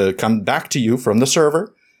weather to come back to you from the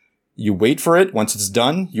server. You wait for it. Once it's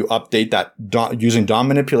done, you update that using DOM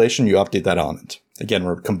manipulation. You update that element. Again,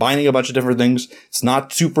 we're combining a bunch of different things. It's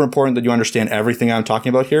not super important that you understand everything I'm talking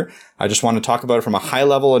about here. I just want to talk about it from a high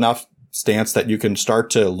level enough stance that you can start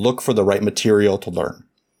to look for the right material to learn.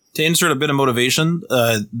 To insert a bit of motivation,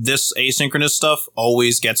 this asynchronous stuff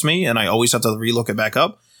always gets me, and I always have to relook it back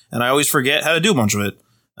up, and I always forget how to do a bunch of it,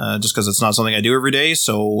 just because it's not something I do every day.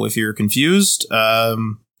 So if you're confused,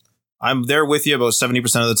 I'm there with you about 70%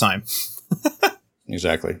 of the time.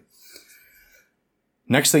 Exactly.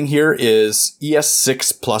 Next thing here is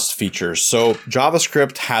ES6 plus features. So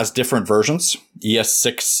JavaScript has different versions.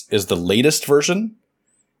 ES6 is the latest version.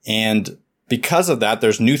 And because of that,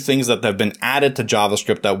 there's new things that have been added to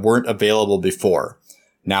JavaScript that weren't available before.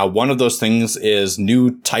 Now, one of those things is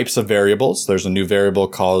new types of variables. There's a new variable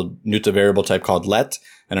type called let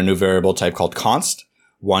and a new variable type called const.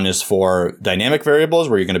 One is for dynamic variables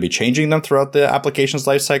where you're going to be changing them throughout the application's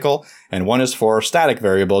lifecycle. And one is for static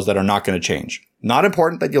variables that are not going to change. Not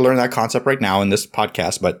important that you learn that concept right now in this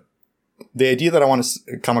podcast, but the idea that I want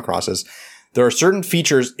to come across is there are certain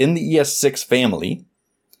features in the ES6 family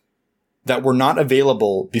that were not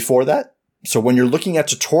available before that. So when you're looking at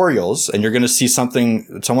tutorials and you're going to see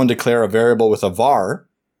someone declare a variable with a var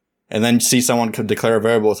and then see someone could declare a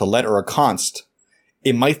variable with a let or a const,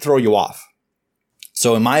 it might throw you off.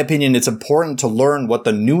 So in my opinion, it's important to learn what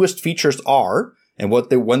the newest features are and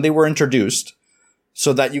when they were introduced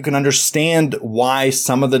so that you can understand why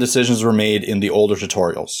some of the decisions were made in the older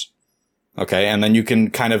tutorials. Okay. And then you can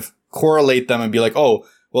kind of correlate them and be like, oh,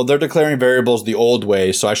 well, they're declaring variables the old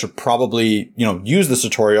way, so I should probably, use this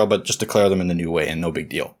tutorial, but just declare them in the new way and no big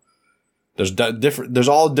deal. There's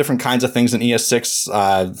all different kinds of things in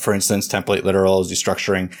ES6. For instance, template literals,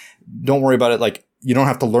 destructuring. Don't worry about it. Like, you don't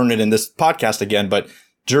have to learn it in this podcast again, but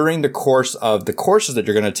during the course of the courses that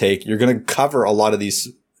you're going to take, you're going to cover a lot of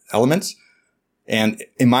these elements. And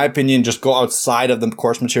in my opinion, just go outside of the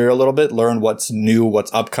course material a little bit, learn what's new,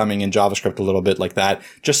 what's upcoming in JavaScript a little bit like that,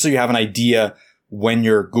 just so you have an idea when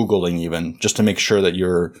you're Googling even, just to make sure that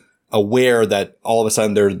you're aware that all of a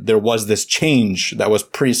sudden there was this change that was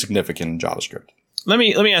pretty significant in JavaScript. Let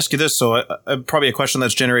me ask you this. So probably a question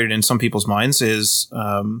that's generated in some people's minds is,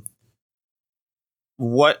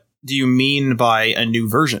 what do you mean by a new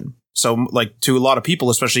version? So like to a lot of people,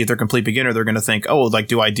 especially if they're complete beginner, they're going to think, oh, like,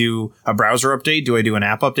 do I do a browser update? Do I do an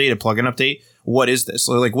app update, a plugin update? What is this?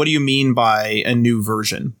 So, like, what do you mean by a new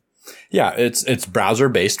version? Yeah, it's browser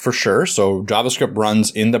based for sure. So JavaScript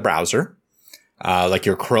runs in the browser. Like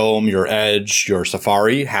your Chrome, your Edge, your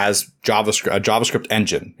Safari has a JavaScript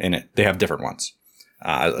engine in it. They have different ones,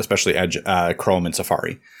 especially Edge, Chrome and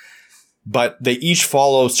Safari. But they each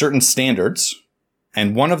follow certain standards.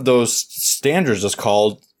 And one of those standards is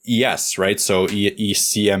called ES, right? So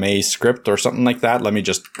ECMA script or something like that. Let me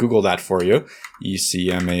just Google that for you.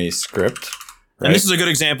 ECMA script. Right? And this is a good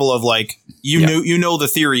example of like, you know the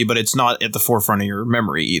theory, but it's not at the forefront of your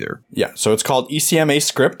memory either. Yeah. So it's called ECMA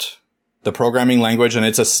script, the programming language, and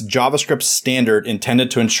it's a JavaScript standard intended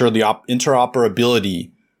to ensure the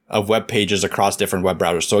interoperability of web pages across different web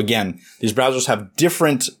browsers. So again, these browsers have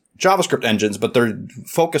different JavaScript engines, but they're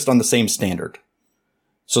focused on the same standard.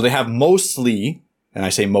 So they have mostly, and I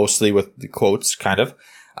say mostly with the quotes, kind of,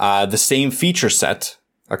 the same feature set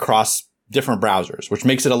across different browsers, which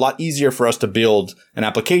makes it a lot easier for us to build an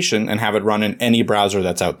application and have it run in any browser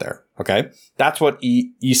that's out there. Okay. That's what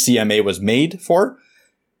ECMA was made for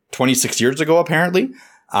 26 years ago, apparently.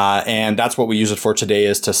 And that's what we use it for today,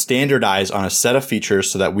 is to standardize on a set of features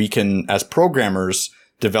so that we can, as programmers,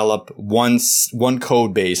 develop one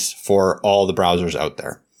code base for all the browsers out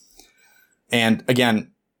there. And again,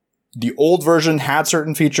 the old version had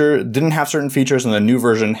didn't have certain features, and the new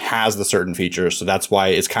version has the certain features. So that's why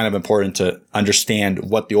it's kind of important to understand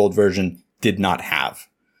what the old version did not have,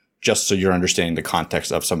 just so you're understanding the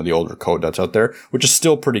context of some of the older code that's out there, which is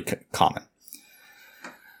still pretty common.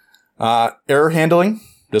 Error handling.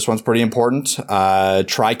 This one's pretty important.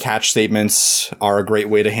 Try-catch statements are a great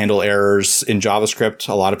way to handle errors in JavaScript.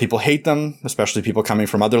 A lot of people hate them, especially people coming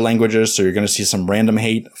from other languages. So you're going to see some random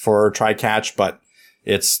hate for try-catch, but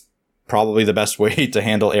it's probably the best way to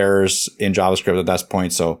handle errors in JavaScript at that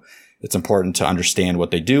point. So it's important to understand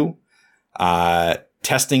what they do.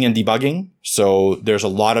 Testing and debugging. So there's a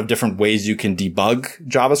lot of different ways you can debug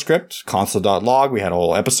JavaScript. Console.log, we had a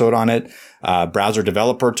whole episode on it. Browser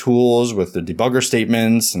developer tools with the debugger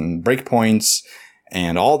statements and breakpoints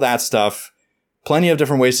and all that stuff. Plenty of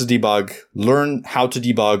different ways to debug. Learn how to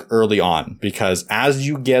debug early on, because as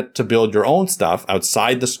you get to build your own stuff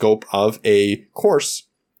outside the scope of a course,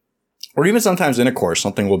 or even sometimes in a course,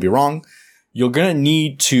 something will be wrong. You're going to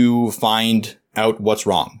need to find out what's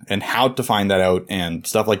wrong and how to find that out and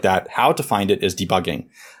stuff like that. How to find it is debugging.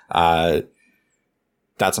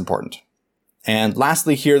 That's important. And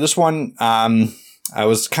lastly here, this one, I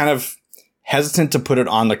was kind of hesitant to put it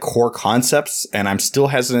on the core concepts, and I'm still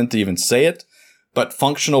hesitant to even say it, but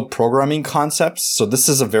functional programming concepts. So this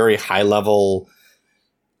is a very high level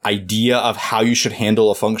idea of how you should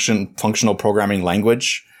handle a functional programming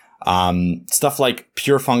language. Stuff like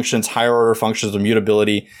pure functions, higher order functions,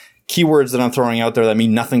 immutability, keywords that I'm throwing out there that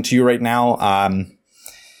mean nothing to you right now.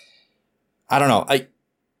 I don't know.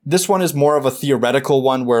 This one is more of a theoretical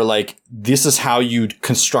one where like, this is how you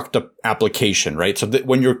construct an application, right? So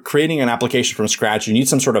when you're creating an application from scratch, you need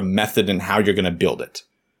some sort of method in how you're going to build it.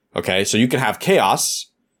 Okay. So you can have chaos.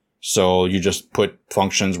 So you just put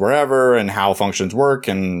functions wherever and how functions work,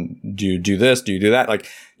 and do you do this? Do you do that? Like,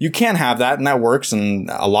 you can have that, and that works. And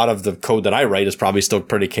a lot of the code that I write is probably still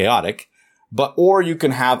pretty chaotic, or you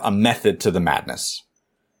can have a method to the madness,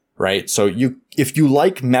 right? So if you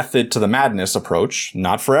like method to the madness approach,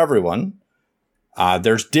 not for everyone,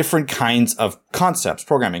 there's different kinds of concepts,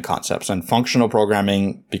 programming concepts, and functional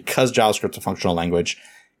programming, because JavaScript's a functional language,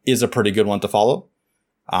 is a pretty good one to follow.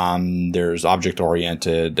 There's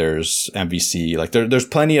object-oriented, there's MVC, like there's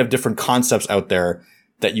plenty of different concepts out there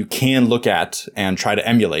that you can look at and try to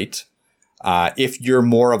emulate, if you're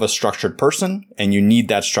more of a structured person and you need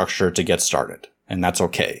that structure to get started. And that's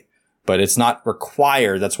okay. But it's not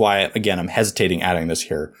required. That's why, again, I'm hesitating adding this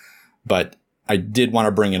here. But I did want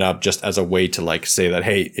to bring it up just as a way to like say that,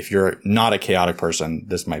 hey, if you're not a chaotic person,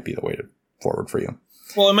 this might be the way forward for you.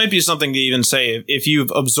 Well, it might be something to even say if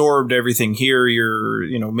you've absorbed everything here,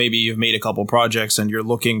 maybe you've made a couple projects and you're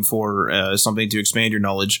looking for something to expand your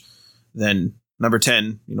knowledge, then number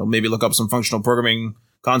 10, maybe look up some functional programming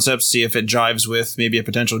concepts, see if it jives with maybe a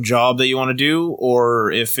potential job that you want to do,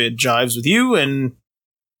 or if it jives with you, and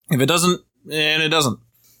if it doesn't, and it doesn't.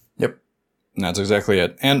 Yep. That's exactly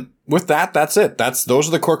it. And with that, that's it. Those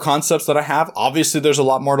are the core concepts that I have. Obviously, there's a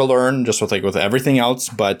lot more to learn just with everything else.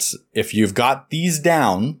 But if you've got these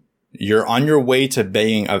down, you're on your way to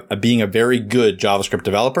being a very good JavaScript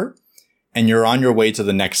developer. And you're on your way to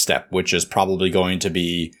the next step, which is probably going to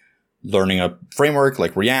be learning a framework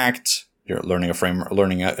like React. You're learning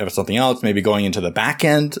something else, maybe going into the back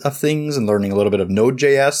end of things and learning a little bit of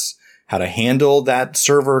Node.js. how to handle that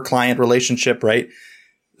server-client relationship, right?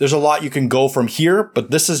 There's a lot you can go from here,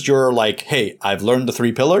 but this is your like, hey, I've learned the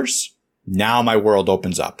 3 pillars. Now my world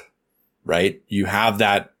opens up, right? You have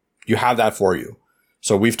that for you.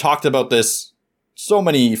 So we've talked about this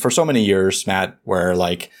for so many years, Matt, where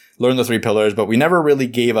like learn the 3 pillars, but we never really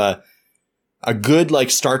gave a good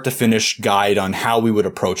like start to finish guide on how we would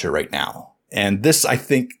approach it right now. And this, I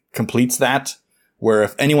think, completes that, where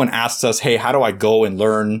if anyone asks us, hey, how do I go and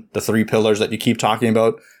learn the 3 pillars that you keep talking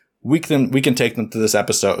about? We can take them to these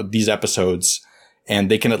episodes,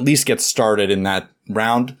 and they can at least get started in that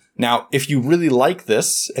round. Now, if you really like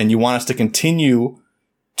this and you want us to continue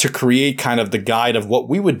to create kind of the guide of what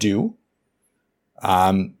we would do,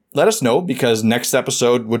 let us know, because next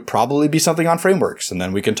episode would probably be something on frameworks, and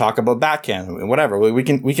then we can talk about backend and whatever. We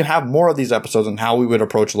can have more of these episodes on how we would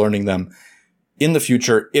approach learning them in the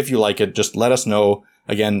future. If you like it, just let us know,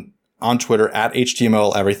 again, on Twitter at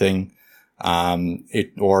HTML everything,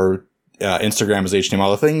 or Instagram is HTML all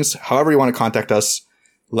the things. However you want to contact us,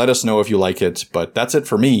 let us know if you like it. But that's it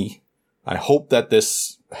for me. I hope that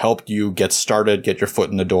this helped you get started, get your foot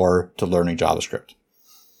in the door to learning JavaScript.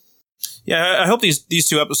 Yeah, I hope these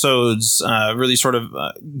 2 episodes really sort of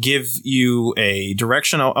give you a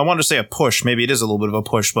direction. I want to say a push. Maybe it is a little bit of a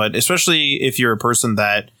push, but especially if you're a person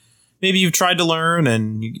that maybe you've tried to learn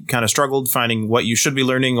and you kind of struggled finding what you should be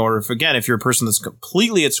learning, or if you're a person that's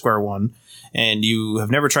completely at square one and you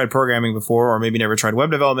have never tried programming before, or maybe never tried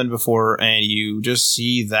web development before, and you just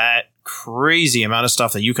see that crazy amount of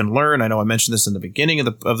stuff that you can learn. I know I mentioned this in the beginning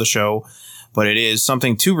of the show, but it is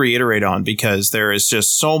something to reiterate on, because there is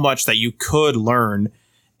just so much that you could learn,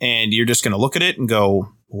 and you're just going to look at it and go,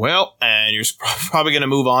 well, and you're probably going to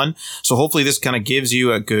move on. So hopefully this kind of gives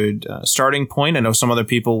you a good starting point. I know some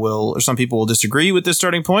people will disagree with this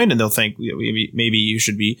starting point, and they'll think maybe you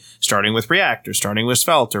should be starting with React or starting with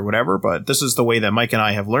Svelte or whatever. But this is the way that Mike and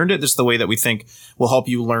I have learned it. This is the way that we think will help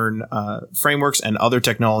you learn frameworks and other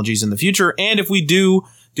technologies in the future. And if we do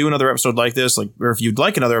another episode like this, or if you'd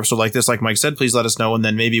like another episode like this, like Mike said, please let us know. And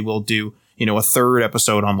then maybe we'll do, a third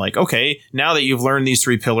episode on like, okay, now that you've learned these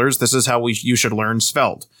 3 pillars, this is how you should learn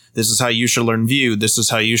Svelte. This is how you should learn Vue. This is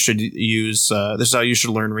how you should this is how you should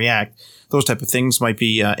learn React. Those type of things might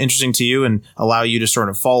be interesting to you and allow you to sort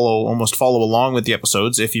of follow along with the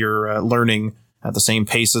episodes if you're learning at the same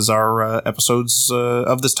pace as our episodes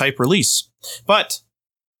of this type release. But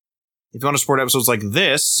if you want to support episodes like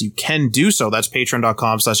this, you can do so. That's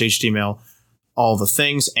patreon.com/HTML. All the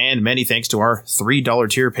things, and many thanks to our $3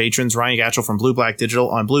 tier patrons: Ryan Gatchell from Blue Black Digital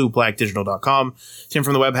on blueblackdigital.com, Tim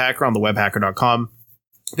from the Web Hacker on thewebhacker.com,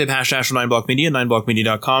 Pip National 9block Media,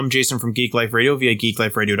 9blockmedia.com, Jason from Geek Life Radio via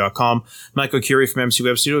geekliferadio.com, Michael Curie from MC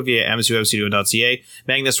Web Studio via mcwebstudio.ca,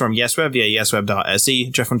 Magnus from YesWeb via yesweb.se,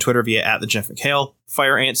 Jeff on Twitter via @theJeffMcHale,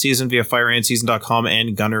 Fire Ant Season via fireantseason.com,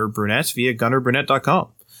 and Gunnar Brunette via gunnerbrunette.com.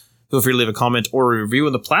 Feel free to leave a comment or a review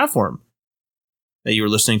on the platform that you were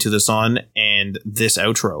listening to this on, and this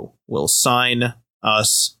outro will sign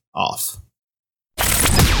us off.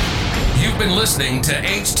 You've been listening to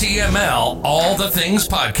HTML All the Things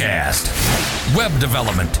Podcast. Web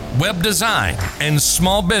development, web design, and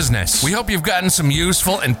small business. We hope you've gotten some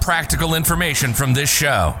useful and practical information from this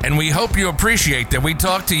show. And we hope you appreciate that we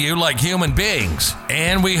talk to you like human beings.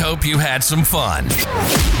 And we hope you had some fun.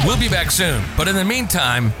 We'll be back soon. But in the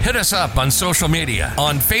meantime, hit us up on social media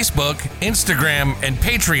on Facebook, Instagram, and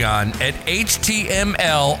Patreon at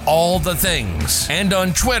HTML All the Things. And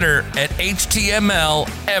on Twitter at HTML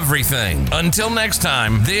Everything. Until next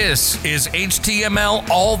time, this is HTML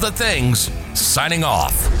All the Things, signing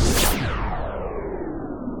off.